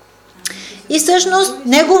 И всъщност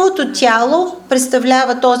неговото тяло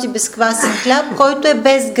представлява този безквасен хляб, който е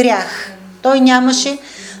без грях. Той нямаше,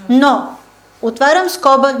 но отварям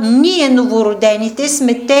скоба, ние новородените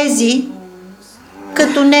сме тези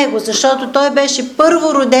като него, защото той беше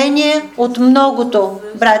първородение от многото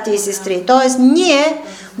брати и сестри. Тоест ние,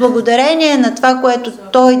 благодарение на това, което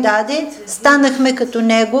той даде, станахме като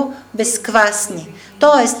него безквасни.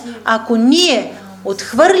 Тоест, ако ние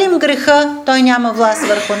отхвърлим греха, той няма власт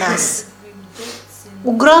върху нас.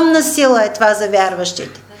 Огромна сила е това за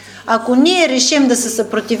вярващите. Ако ние решим да се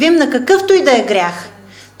съпротивим на какъвто и да е грях,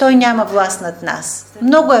 той няма власт над нас.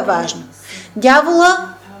 Много е важно. Дявола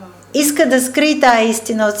иска да скрие тая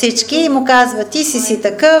истина от всички и му казва: ти си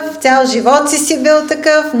такъв, цял живот си бил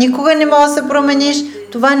такъв, никога не можеш да се промениш.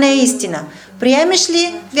 Това не е истина. Приемеш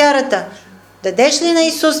ли вярата? Дадеш ли на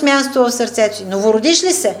Исус място в сърцето си? Новородиш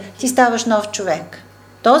ли се? Ти ставаш нов човек.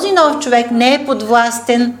 Този нов човек не е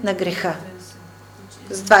подвластен на греха.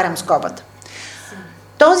 Затварям скобата.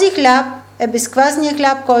 Този хляб е безквасният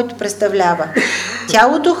хляб, който представлява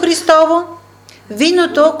тялото Христово,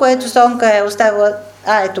 виното, което Сонка е оставила,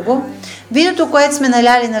 ето го, виното, което сме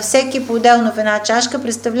наляли на всеки по-отделно в една чашка,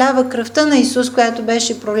 представлява кръвта на Исус, която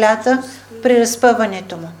беше пролята при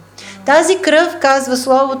разпъването му. Тази кръв, казва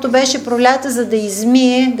Словото, беше пролята, за да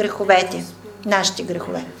измие греховете, нашите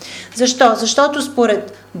грехове. Защо? Защото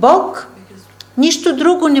според Бог нищо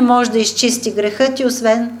друго не може да изчисти греха ти,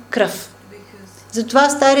 освен кръв. Затова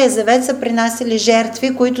в Стария Завет са принасяли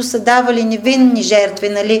жертви, които са давали невинни жертви,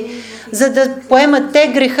 нали? За да поемат те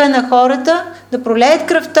греха на хората, да пролеят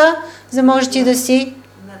кръвта, за да може ти да си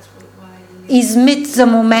измит за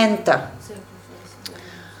момента.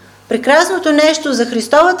 Прекрасното нещо за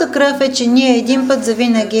Христовата кръв е, че ние един път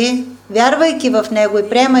завинаги, вярвайки в Него и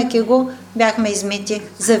приемайки го, бяхме измити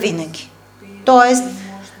завинаги. Тоест,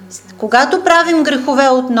 когато правим грехове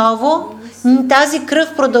отново, тази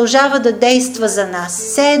кръв продължава да действа за нас.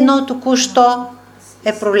 Все едно току-що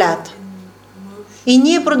е пролята. И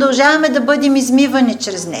ние продължаваме да бъдем измивани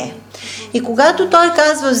чрез нея. И когато той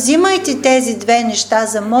казва, взимайте тези две неща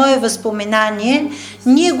за мое възпоминание,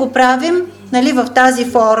 ние го правим, нали, в тази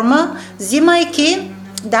форма, взимайки,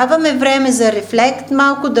 даваме време за рефлект,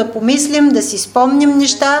 малко да помислим, да си спомним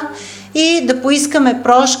неща и да поискаме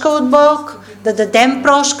прошка от Бог, да дадем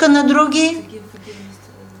прошка на други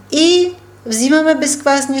и взимаме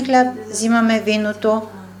безквасния хляб, взимаме виното,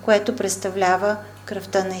 което представлява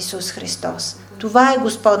кръвта на Исус Христос. Това е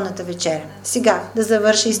Господната вечеря. Сега да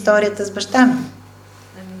завърша историята с баща ми.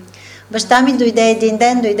 Баща ми дойде един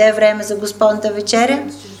ден, дойде време за Господната вечеря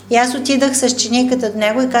и аз отидах с чиниката до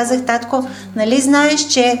него и казах, татко, нали знаеш,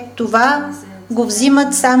 че това го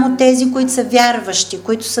взимат само тези, които са вярващи,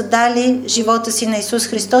 които са дали живота си на Исус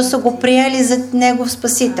Христос, са го приели за Негов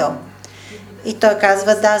Спасител. И той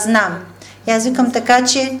казва, да, знам. И аз викам, така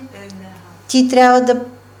че ти трябва да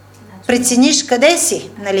прецениш къде си,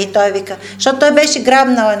 нали, той вика. Защото той беше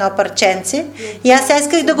грабнал едно парченце и аз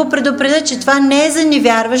исках да го предупредя, че това не е за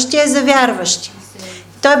невярващи, а е за вярващи.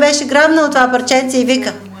 Той беше грабнал това парченце и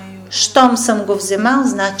вика, щом съм го вземал,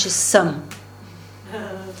 значи съм.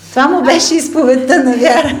 Това му беше изповедта на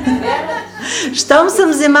вяра. Щом съм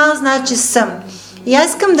вземал, значи съм. И аз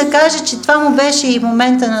искам да кажа, че това му беше и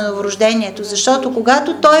момента на новорождението, защото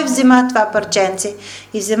когато той взема това парченце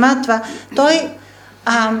и взема това, той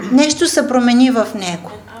нещо се промени в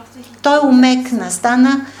него. Той умекна,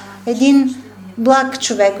 стана един благ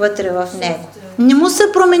човек вътре в него. Не му се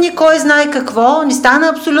промени кой знае какво, не стана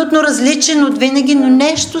абсолютно различен от винаги, но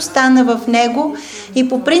нещо стана в него и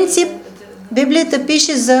по принцип Библията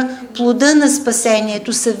пише за плода на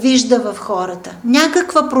спасението, се вижда в хората.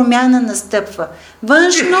 Някаква промяна настъпва.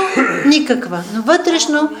 Външно никаква, но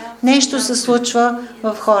вътрешно нещо се случва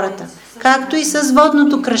в хората. Както и с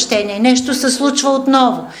водното кръщение. Нещо се случва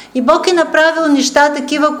отново. И Бог е направил неща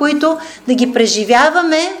такива, които да ги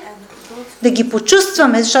преживяваме, да ги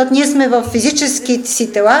почувстваме, защото ние сме в физическите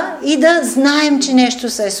си тела и да знаем, че нещо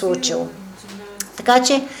се е случило. Така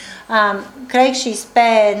че Крейг ще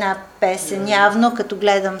изпее една песен, явно, като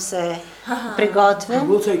гледам се приготвя.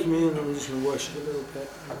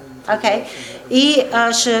 Okay.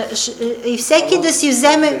 И всеки да си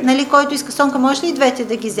вземе, нали, който иска, Сонка, можеш ли двете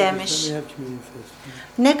да ги вземеш?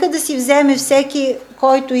 Нека да си вземе всеки,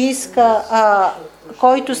 който иска,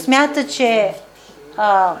 който смята, че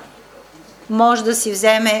може да си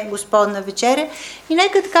вземе Господна вечеря. И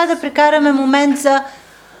нека така да прекараме момент за...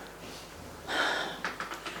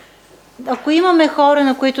 Ако имаме хора,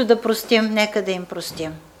 на които да простим, нека да им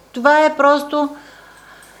простим. Това е просто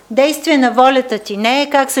действие на волята ти. Не е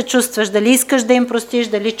как се чувстваш, дали искаш да им простиш,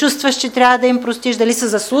 дали чувстваш, че трябва да им простиш, дали са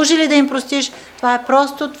заслужили да им простиш. Това е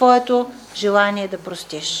просто твоето желание да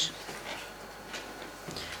простиш.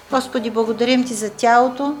 Господи, благодарим ти за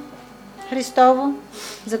тялото Христово,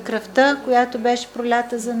 за кръвта, която беше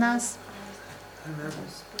пролята за нас.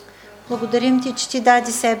 Благодарим ти, че ти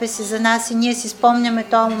даде себе си за нас и ние си спомняме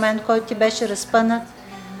този момент, който ти беше разпънат,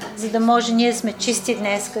 за да може ние да сме чисти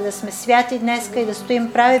днеска, да сме святи днеска и да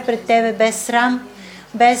стоим прави пред тебе без срам,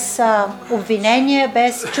 без обвинение,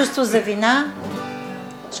 без чувство за вина,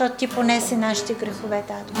 защото ти понеси нашите грехове,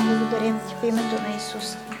 Татко. Благодарим ти в името на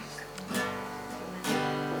Исус.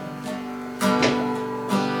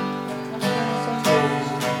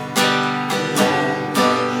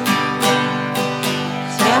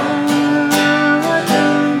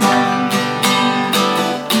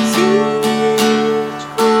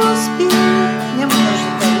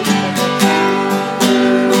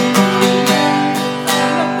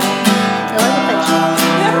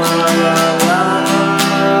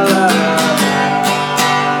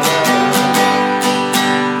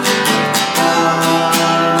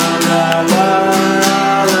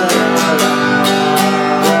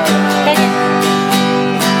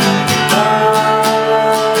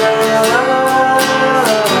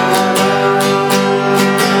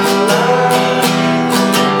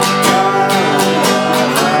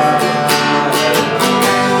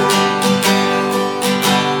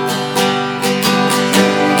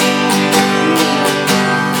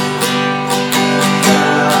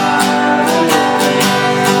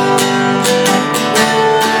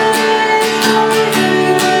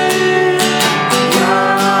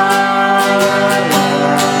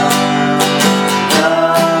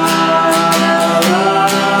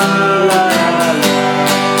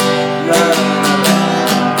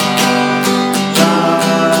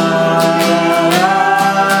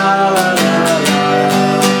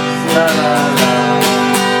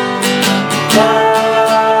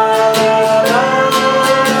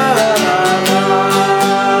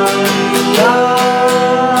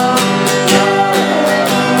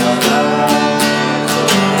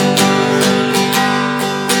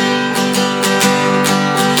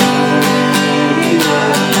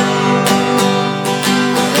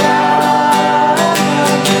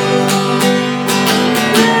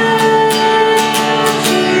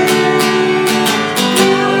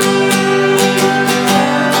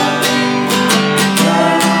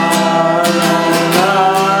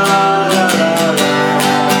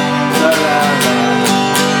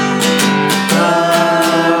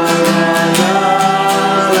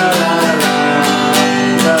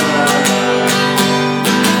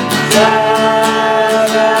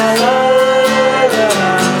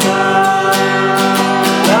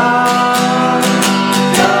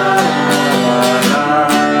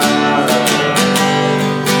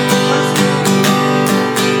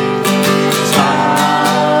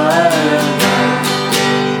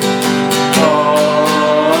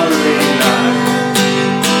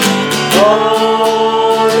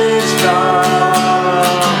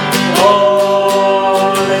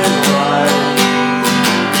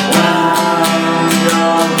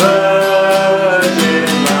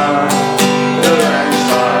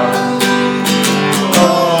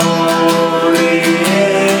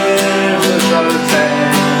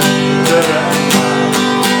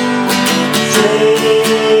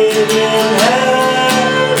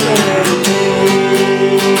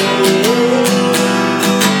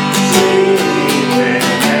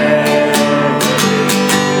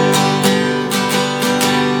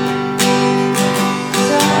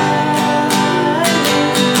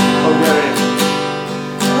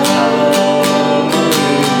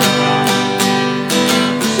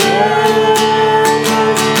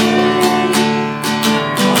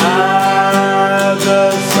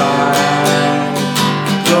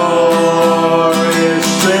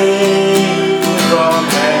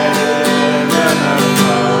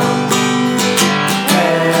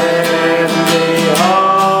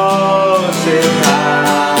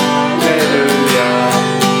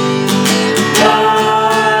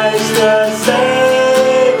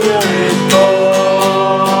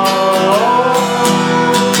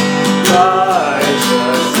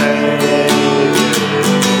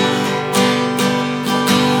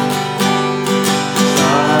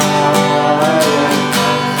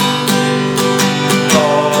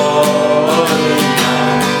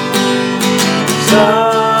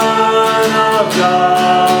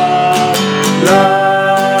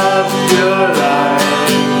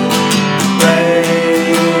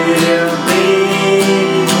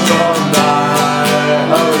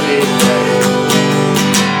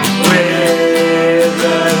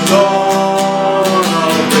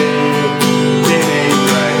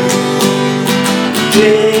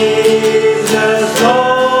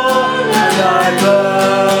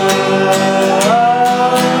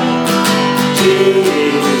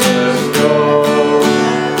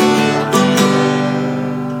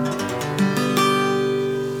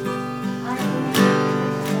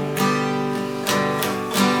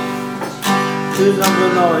 to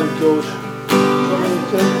number 9, George.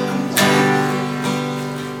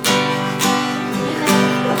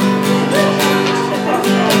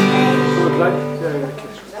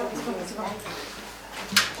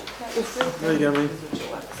 There you go, man.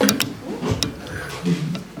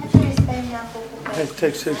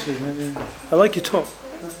 Take 6, isn't it? I like your top.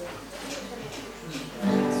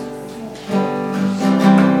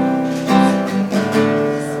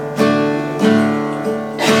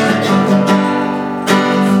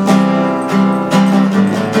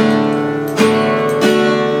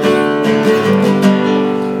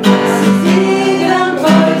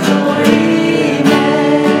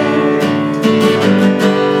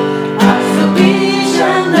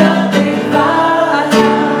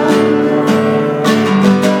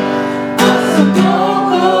 Oh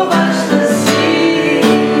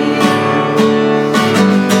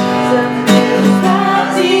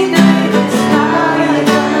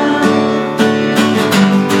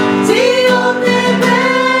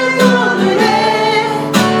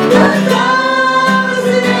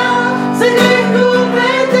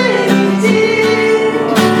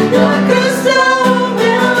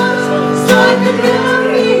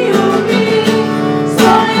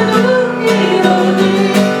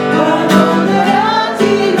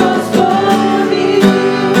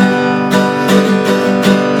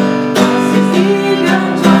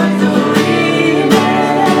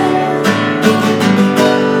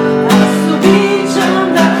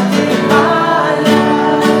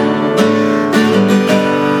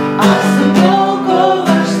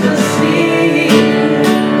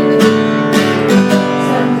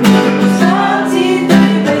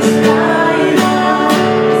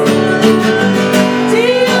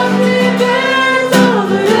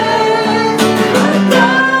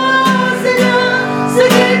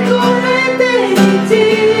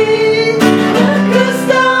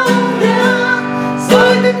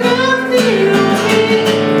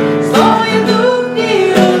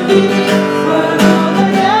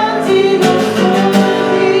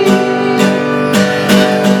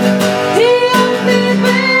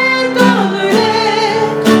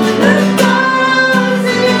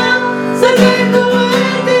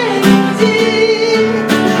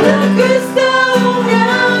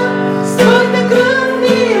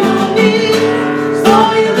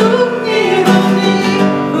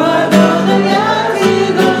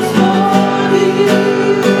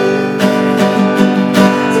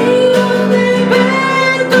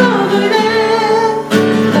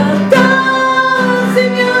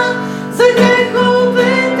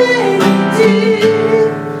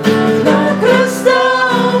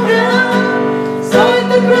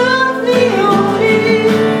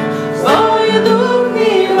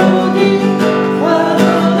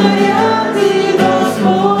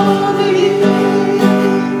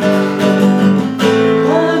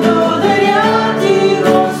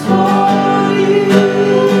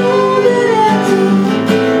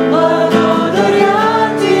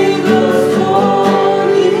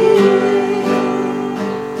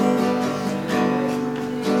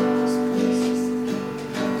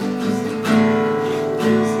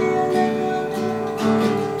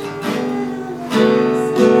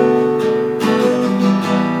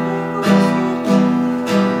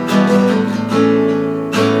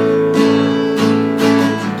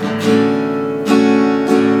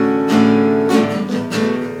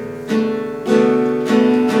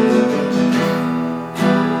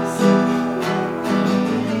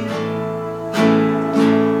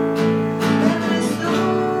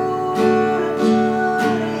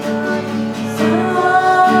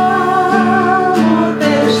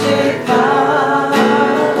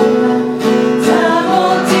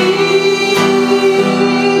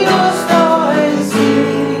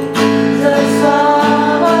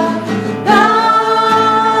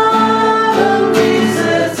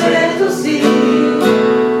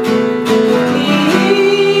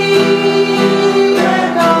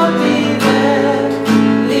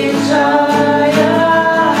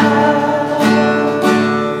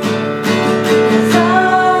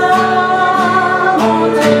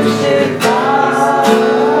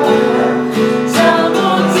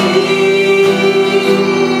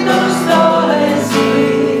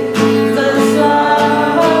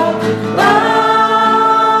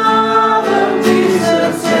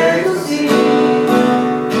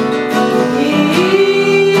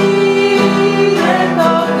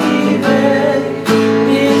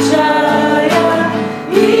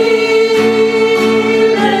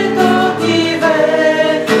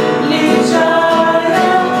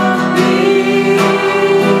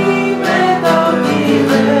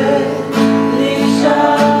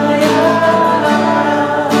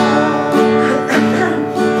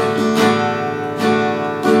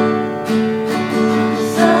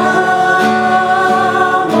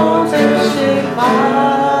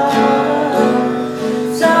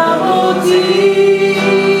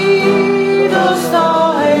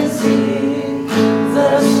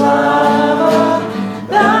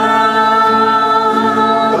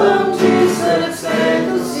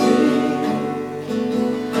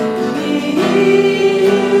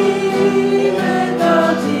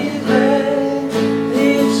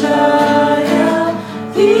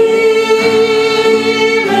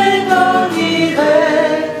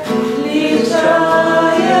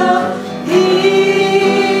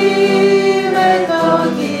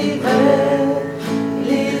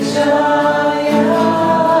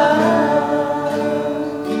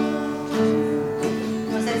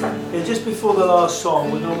song.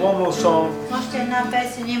 We'll do one more song. Още една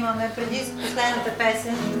песен имаме преди последната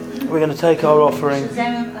песен. We're going to take our offering.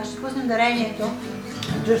 Ще пуснем дарението.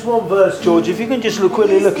 Just one verse, George. If you can just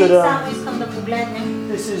quickly look at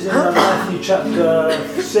this is in Matthew chapter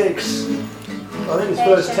 6. I think it's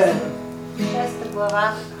verse 10.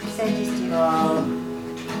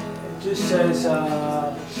 It just says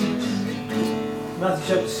Matthew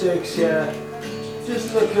chapter 6. Yeah. Just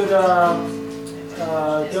look at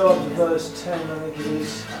go up to verse 10. I think it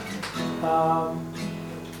is.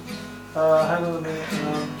 Hang on a minute.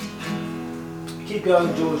 Keep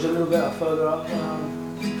going, George. A little bit further up.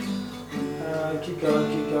 Keep going.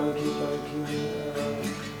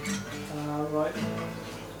 Right.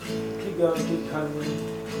 Keep going.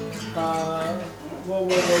 Whoa.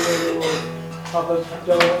 Up and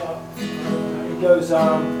go up. It goes.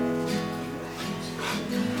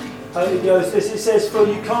 It goes. It says, for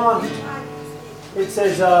you can't. It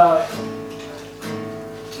says.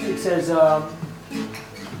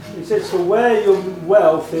 It says, for where your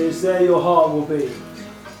wealth is, there your heart will be.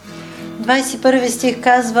 21 стих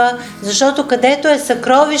казва, защото където е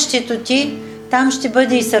съкровището ти, там ще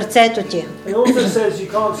бъде и сърцето ти. It also says you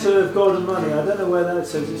can't serve God and money. I don't know where that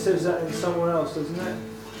says. It says that in somewhere else, doesn't it?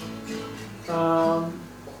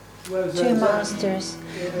 Two masters.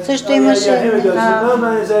 Също имаше... No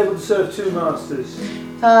man is able to serve two masters.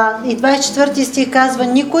 И 24 стих казва,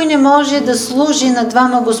 никой не може да служи на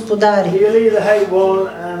двама господари. He'll either hate one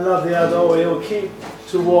and love the other, or he'll keep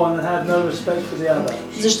to one and have no respect for the other.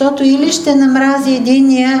 Защото или ще намрази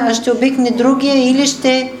единия, а ще обикне другия, или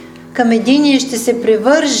ще към единия ще се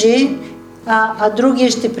привържи, а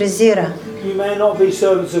другия ще презира. You may not be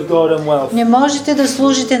servants of God and wealth. Не можете да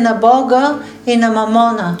служите на Бога и на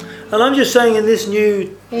мамона. And I'm just saying in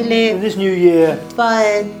this new year, това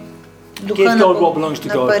е духа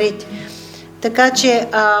на парите. Така че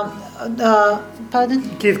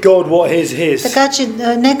give God what is his. Така че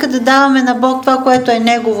нека да даваме на Бог това, което е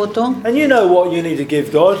неговото. And you know what you need to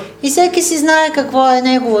give God. И всеки си знае какво е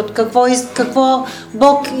неговото, какво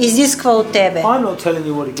Бог изисква от тебе. I'm not telling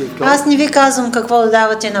you what to give God. Аз не ви казвам какво да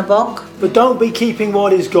давате на Бог. But don't be keeping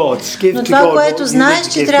what is God's. Give to God. Но това, което знаеш,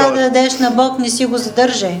 че трябва да дадеш на Бог, не си го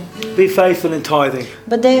задържай. Be faithful in tithing.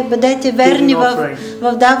 Бъдете верни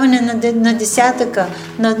в даване на десятъка,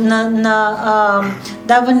 на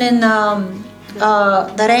даване на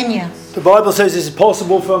дарения. The Bible says it's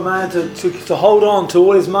possible for a man to hold on to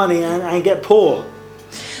all his money and get poor.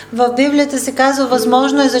 В Библията се казва,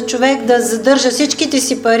 възможно е за човек да задържа всичките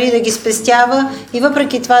си пари, да ги спестява и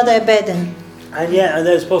въпреки това да е беден. And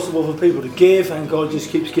it's possible for people to give and God just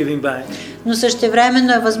keeps giving back. Но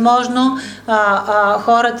същевременно е възможно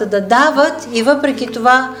хората да дават и въпреки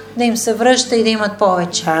това да им се връща и да имат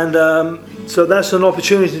повече. And so that's an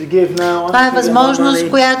opportunity to give now. Това е възможност,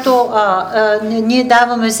 която ние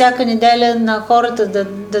даваме всяка неделя на хората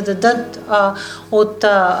да дадат от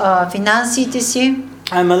финансите си.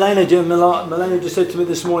 And Milena just said to me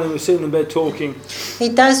this morning, we were sitting in bed talking.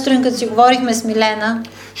 И тази сутрин, като си говорихме с Милена,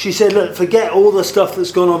 she said, look, forget all the stuff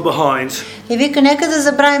that's gone on behind. И вика, нека да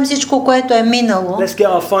забравим всичко, което е минало. Let's get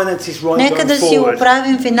our finances right. Нека да си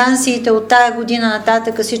оправим финансите от тая година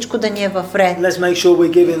нататък, всичко да ни е в ред. Let's make sure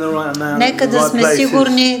we're giving the right amount. Нека да сме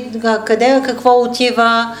сигурни къде какво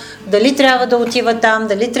отива, дали трябва да отива там,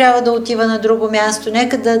 дали трябва да отива на друго място.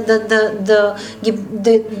 Нека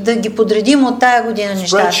да ги подредим от тая година нещата.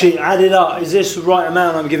 Spreadsheet, add it up. Is this the right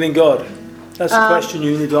amount I'm giving God? That's the question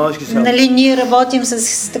you need to ask yourself. Нали, ние работим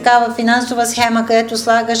с такава финансова схема, където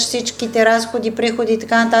слагаш всичките разходи, приходи и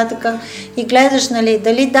така нататък и гледаш, нали,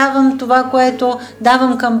 дали давам това, което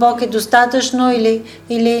давам към Бог е достатъчно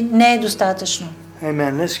или не е достатъчно.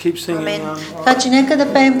 Amen. Let's keep singing. Амен. Така че нека да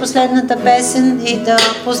пеем последната песен и да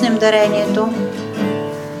пуснем дарението.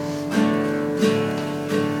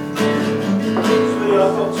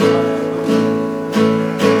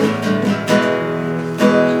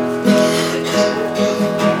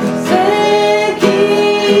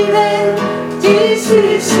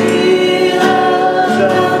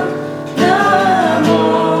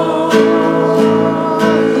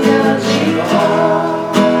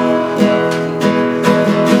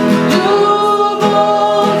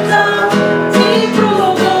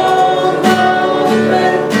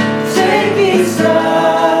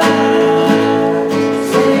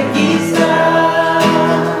 Всеки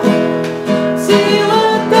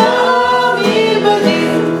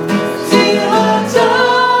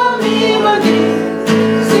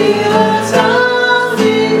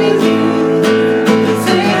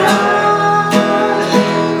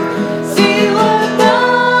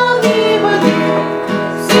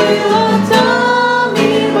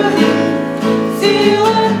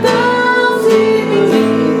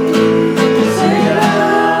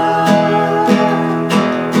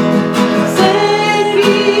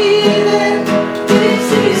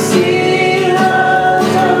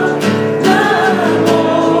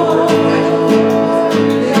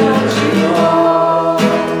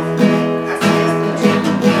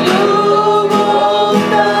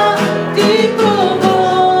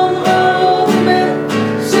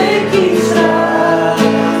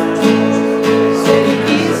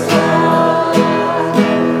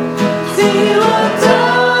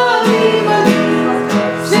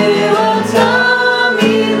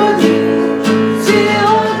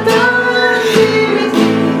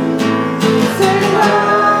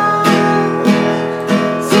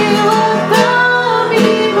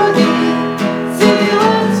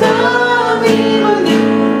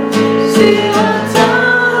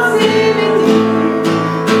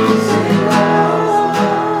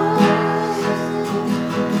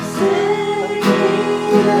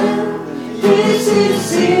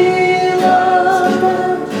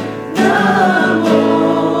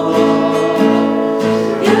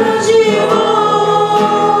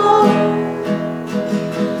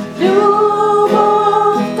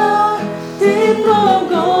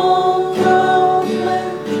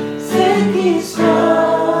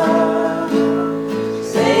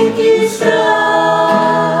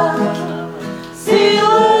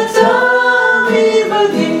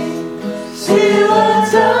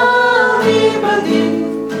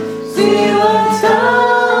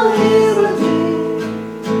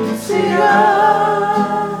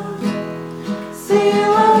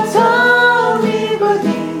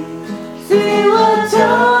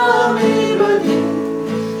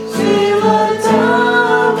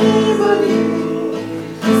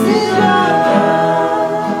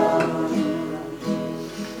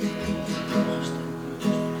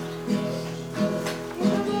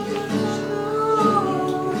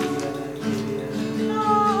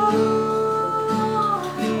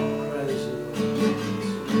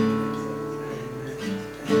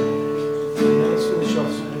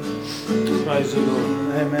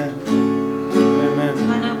Amen. Amen.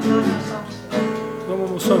 One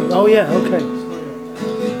more song. Oh yeah, okay.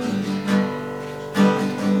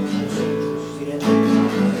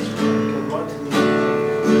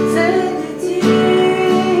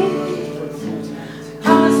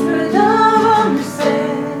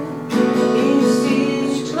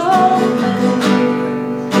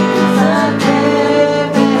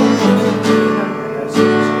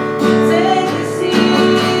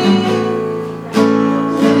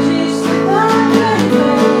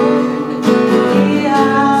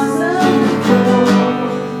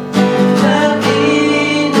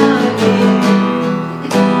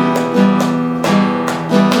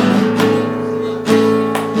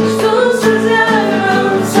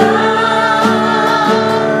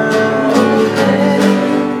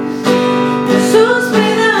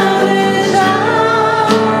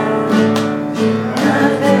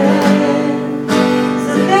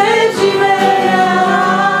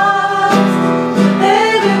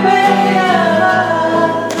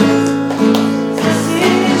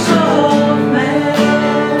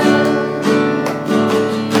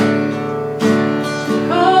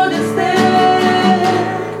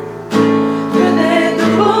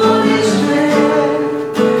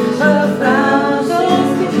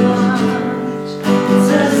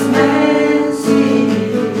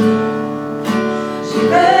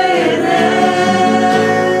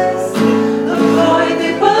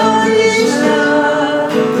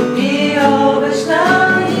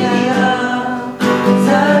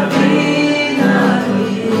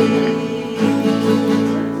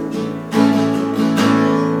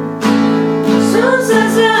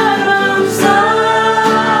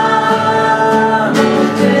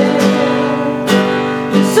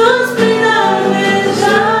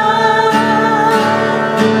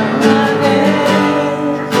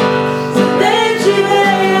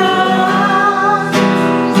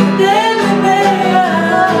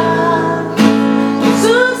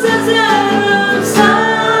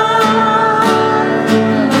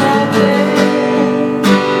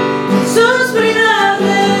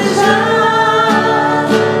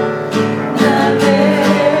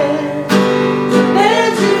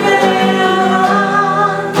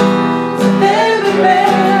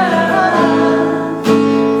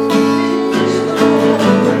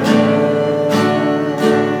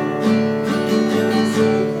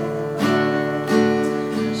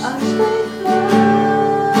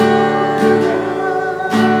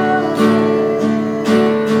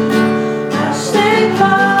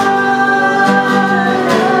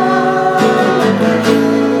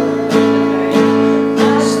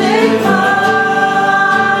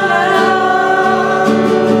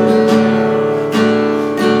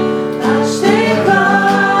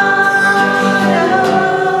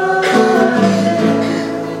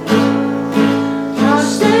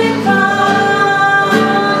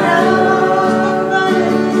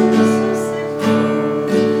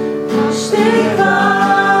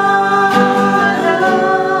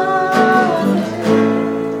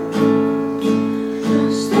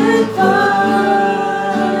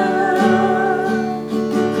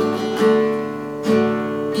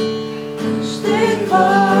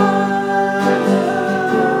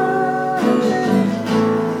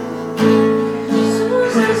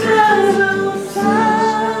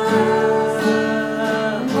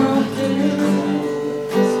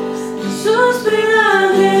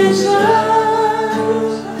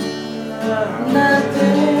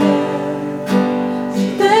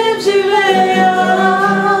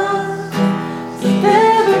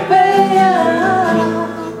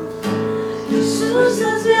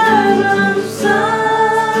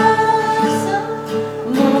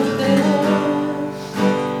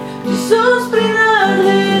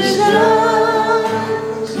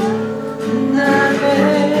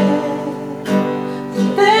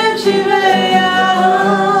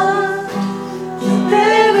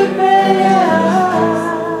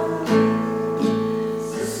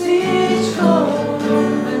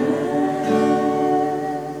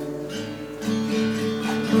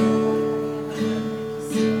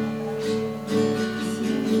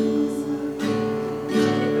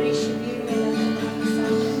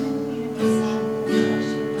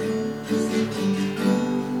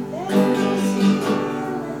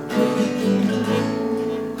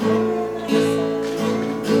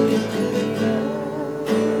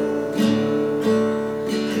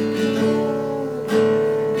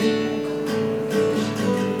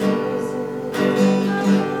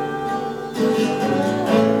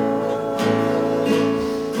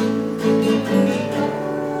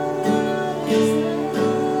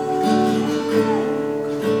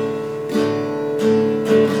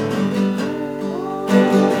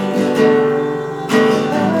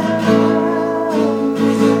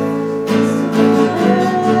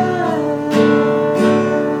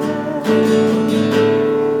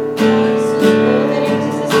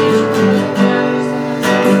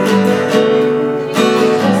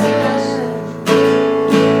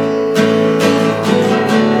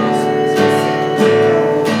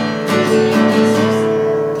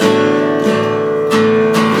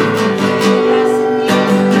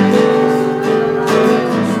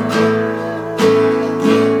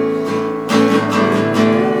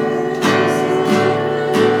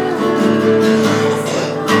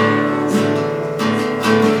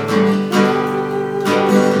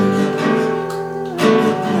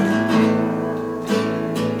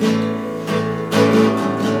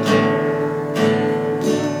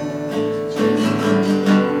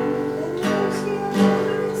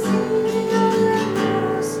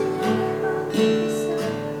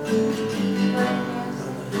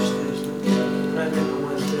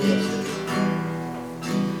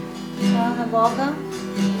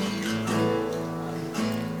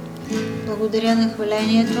 Благодаря на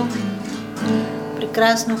хвалението.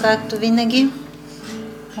 Прекрасно, както винаги.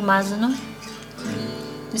 Помазано.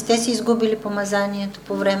 Не сте си изгубили помазанието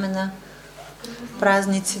по време на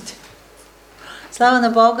празниците. Слава на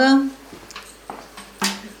Бога!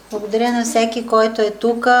 Благодаря на всеки, който е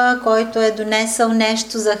тук, който е донесъл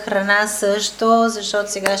нещо за храна също,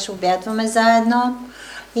 защото сега ще обядваме заедно.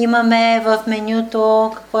 Имаме в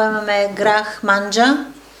менюто, какво имаме? Грах манджа,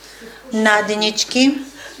 наденички.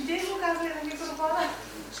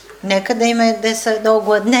 Нека да има да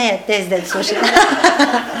огладнеят тези, да слушат.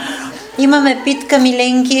 Имаме питка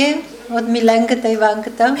Миленки от Миленката и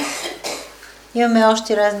Иванката. Имаме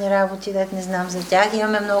още разни работи, да не знам за тях.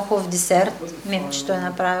 Имаме много хубав десерт. Мимчето е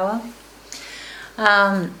направила.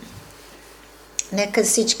 Нека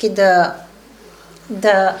всички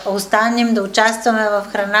да останем, да участваме в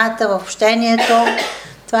храната, в общението.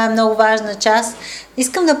 Това е много важна част.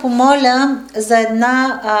 Искам да помоля за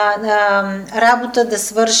една работа да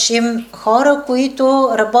свършим. Хора, които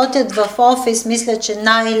работят в офис, мисля, че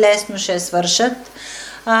най-лесно ще свършат.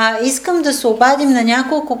 Искам да се обадим на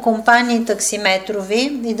няколко компании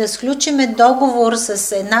таксиметрови и да сключиме договор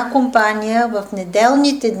с една компания в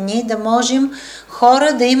неделните дни, да можем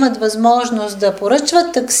хора да имат възможност да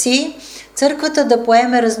поръчват такси, църквата да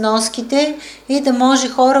поеме разноските и да може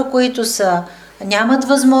хора, които нямат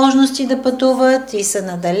възможности да пътуват и са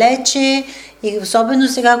надалече, и особено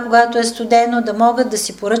сега, когато е студено, да могат да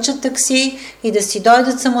си поръчат такси и да си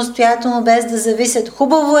дойдат самостоятелно, без да зависят.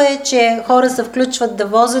 Хубаво е, че хора се включват да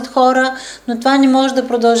возят хора, но това не може да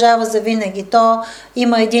продължава завинаги. То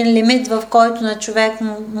има един лимит, в който на човек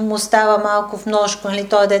му става малко в ножко, нали?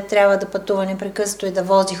 Той да трябва да пътува непрекъснато и да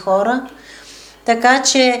вози хора. Така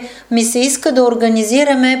че ми се иска да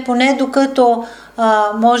организираме, поне докато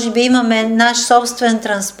може би имаме наш собствен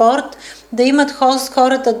транспорт, да имат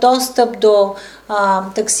хората достъп до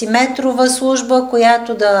таксиметрова служба,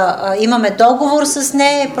 която да имаме договор с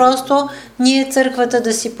нея и просто ние църквата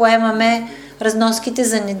да си поемаме разноските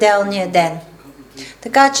за неделния ден.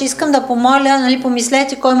 Така че искам да помоля, нали,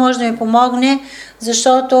 помислете кой може да ми помогне,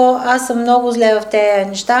 защото аз съм много зле в тези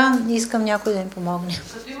неща и искам някой да ми помогне.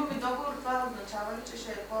 Като имаме договор, това означава ли, че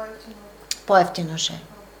ще е по-евтино? По-евтино ще е.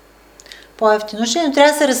 По-евтино ще, но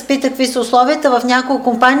трябва да се разпита какви са условията в няколко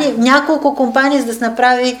компании, за да се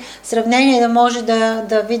направи сравнение, да може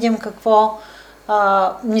да видим какво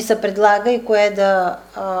ни се предлага и кое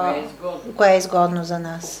е изгодно за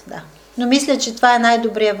нас. Да. Но мисля, че това е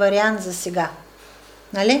най-добрият вариант за сега.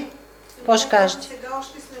 Нали? Какво ще кажете? Сега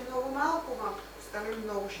още сме много малко, стане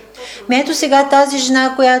много ще. Ето сега тази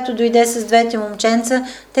жена, която дойде с двете момченца,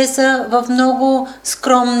 те са в много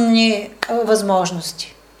скромни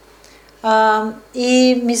възможности.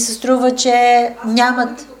 И ми се струва, че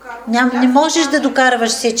не можеш да докарваш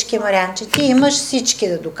всички, Марианче. Ти имаш всички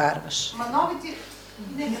да докарваш.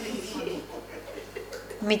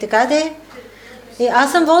 Ми така да е.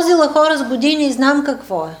 Аз съм возила хора с години и знам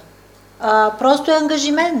какво е. Просто е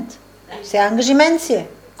ангажимент. Сега ангажимент си е.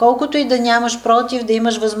 Колкото и да нямаш против, да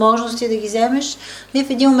имаш възможности да ги вземеш, в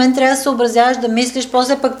един момент трябва да се съобразяваш, да мислиш,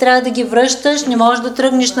 после пък трябва да ги връщаш, не можеш да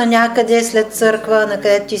тръгнеш на някъде след църква, на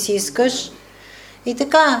където ти си искаш. И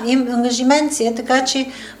така, ангажимент си е, така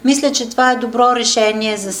че мисля, че това е добро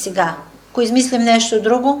решение за сега. Ако измислим нещо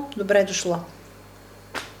друго, добре дошло.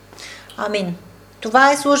 Амин.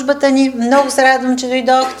 Това е службата ни. Много се радвам, че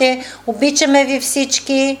дойдохте. Обичаме ви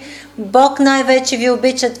всички. Бог най-вече ви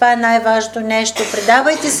обича. Това е най-важното нещо.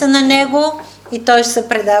 Предавайте се на Него и Той ще се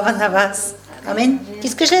предава на вас. Амин.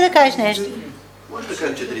 Искаш ли да кажеш нещо? Може да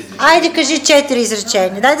кажем 4 изречения. Айде, кажи 4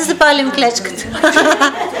 изречения. Дай да запалим клечката.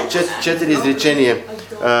 4 изречения.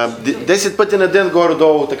 10 пъти на ден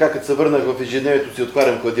горе-долу, така като се върнах в ежедневието си,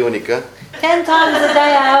 отварям хладилника. 10 times a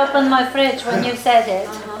day I open my fridge when you said it.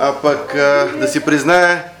 А пък да си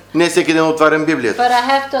призная, не всеки ден отварям Библията. But I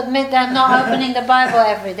have to admit that I'm not opening the Bible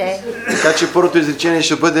every day. Така че първото изречение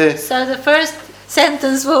ще бъде So the first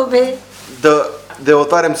sentence will be да я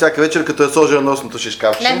отварям всяка вечер, като я сложа на носното си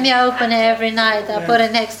шкафче. Let me open it every night. I'll put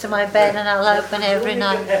it next to my bed and I'll open it every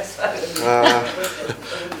night.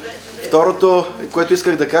 Второто, което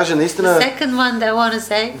исках да кажа, наистина Second one that I want to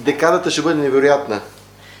say. Декадата ще бъде невероятна.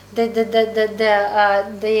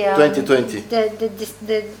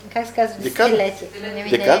 2020. Как се казва?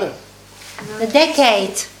 Декада? The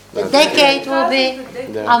decade. The decade will be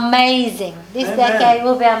amazing. This decade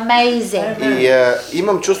will be amazing. И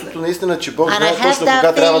имам чувството наистина, че Бог знае точно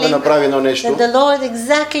кога трябва да направи едно нещо. That the Lord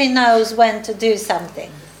exactly knows when to do something.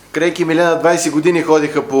 Крейг и Милена 20 години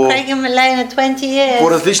ходиха по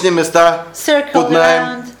различни места под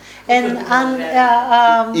наем.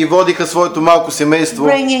 И водиха своето малко семейство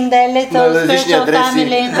на различни адреси,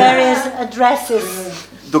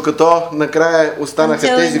 докато накрая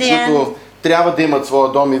останаха тези, които трябва да имат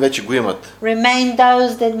своя дом и вече го имат.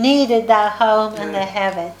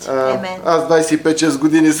 Аз 25-6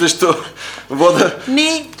 години също вода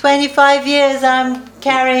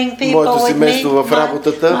моето семейство в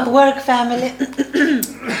работата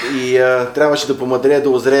и трябваше да помъдрея, да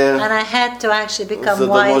озрея, за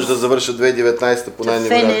да може да завърша 2019 по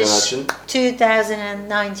най-невероятен начин.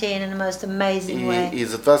 И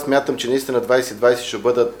затова смятам, че наистина 2020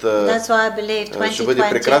 ще бъде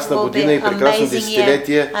прекрасна година и прекрасно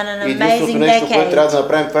десетилетие. И единственото нещо, което трябва да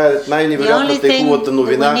направим, това е най-невероятната и хубавата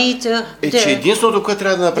новина, е, че единственото, което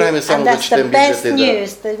трябва да направим е само да четем Библията и да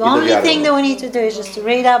вярваме.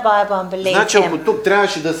 Значи, ако тук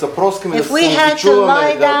трябваше да се проскаме, да се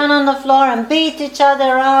самобичуваме,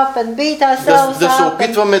 да се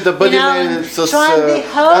опитваме да бъдем с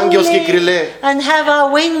ангелски криле,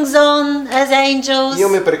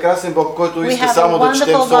 имаме прекрасен Бог, който иска само да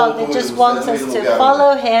четем Словото му и да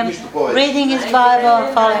вярваме. Нищо повече.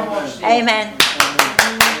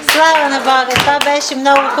 Слава на Бога! Това беше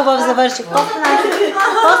много хубав завършик.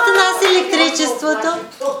 После нас електричеството.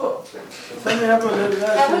 Have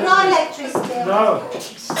we got electricity? No.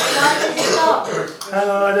 I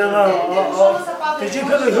don't know. Did you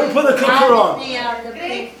who put the cooker on?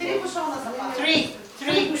 Three.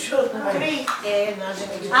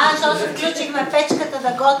 Защото включихме печката да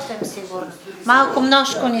готвим сигурно. Малко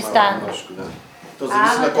множко ни стана. То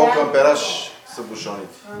зависи на колко ампераж са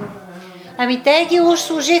бушоните. Ами те ги уж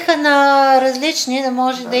служиха на различни, да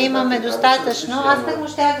може да имаме достатъчно. Аз так му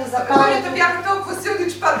щях да запаля. Хората бяха толкова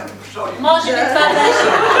силни, че падаха бушони. Може би това беше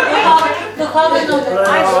духовено.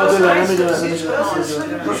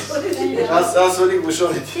 Аз свалих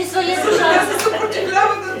бушоните. Ти свали бушоните. Аз се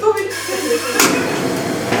съпротивлявам на думите.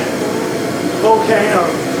 Volcano.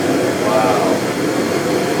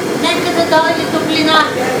 Нека да дойде топлина.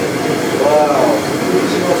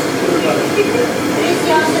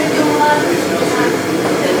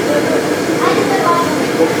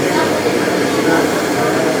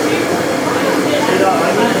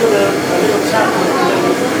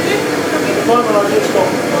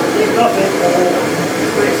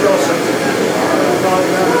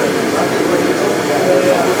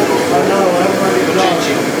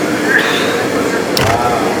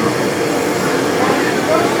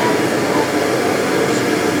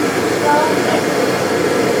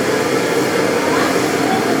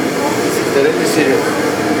 Let me see it.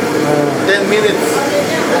 10 minutes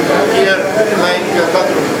here, like a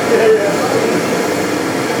bathroom.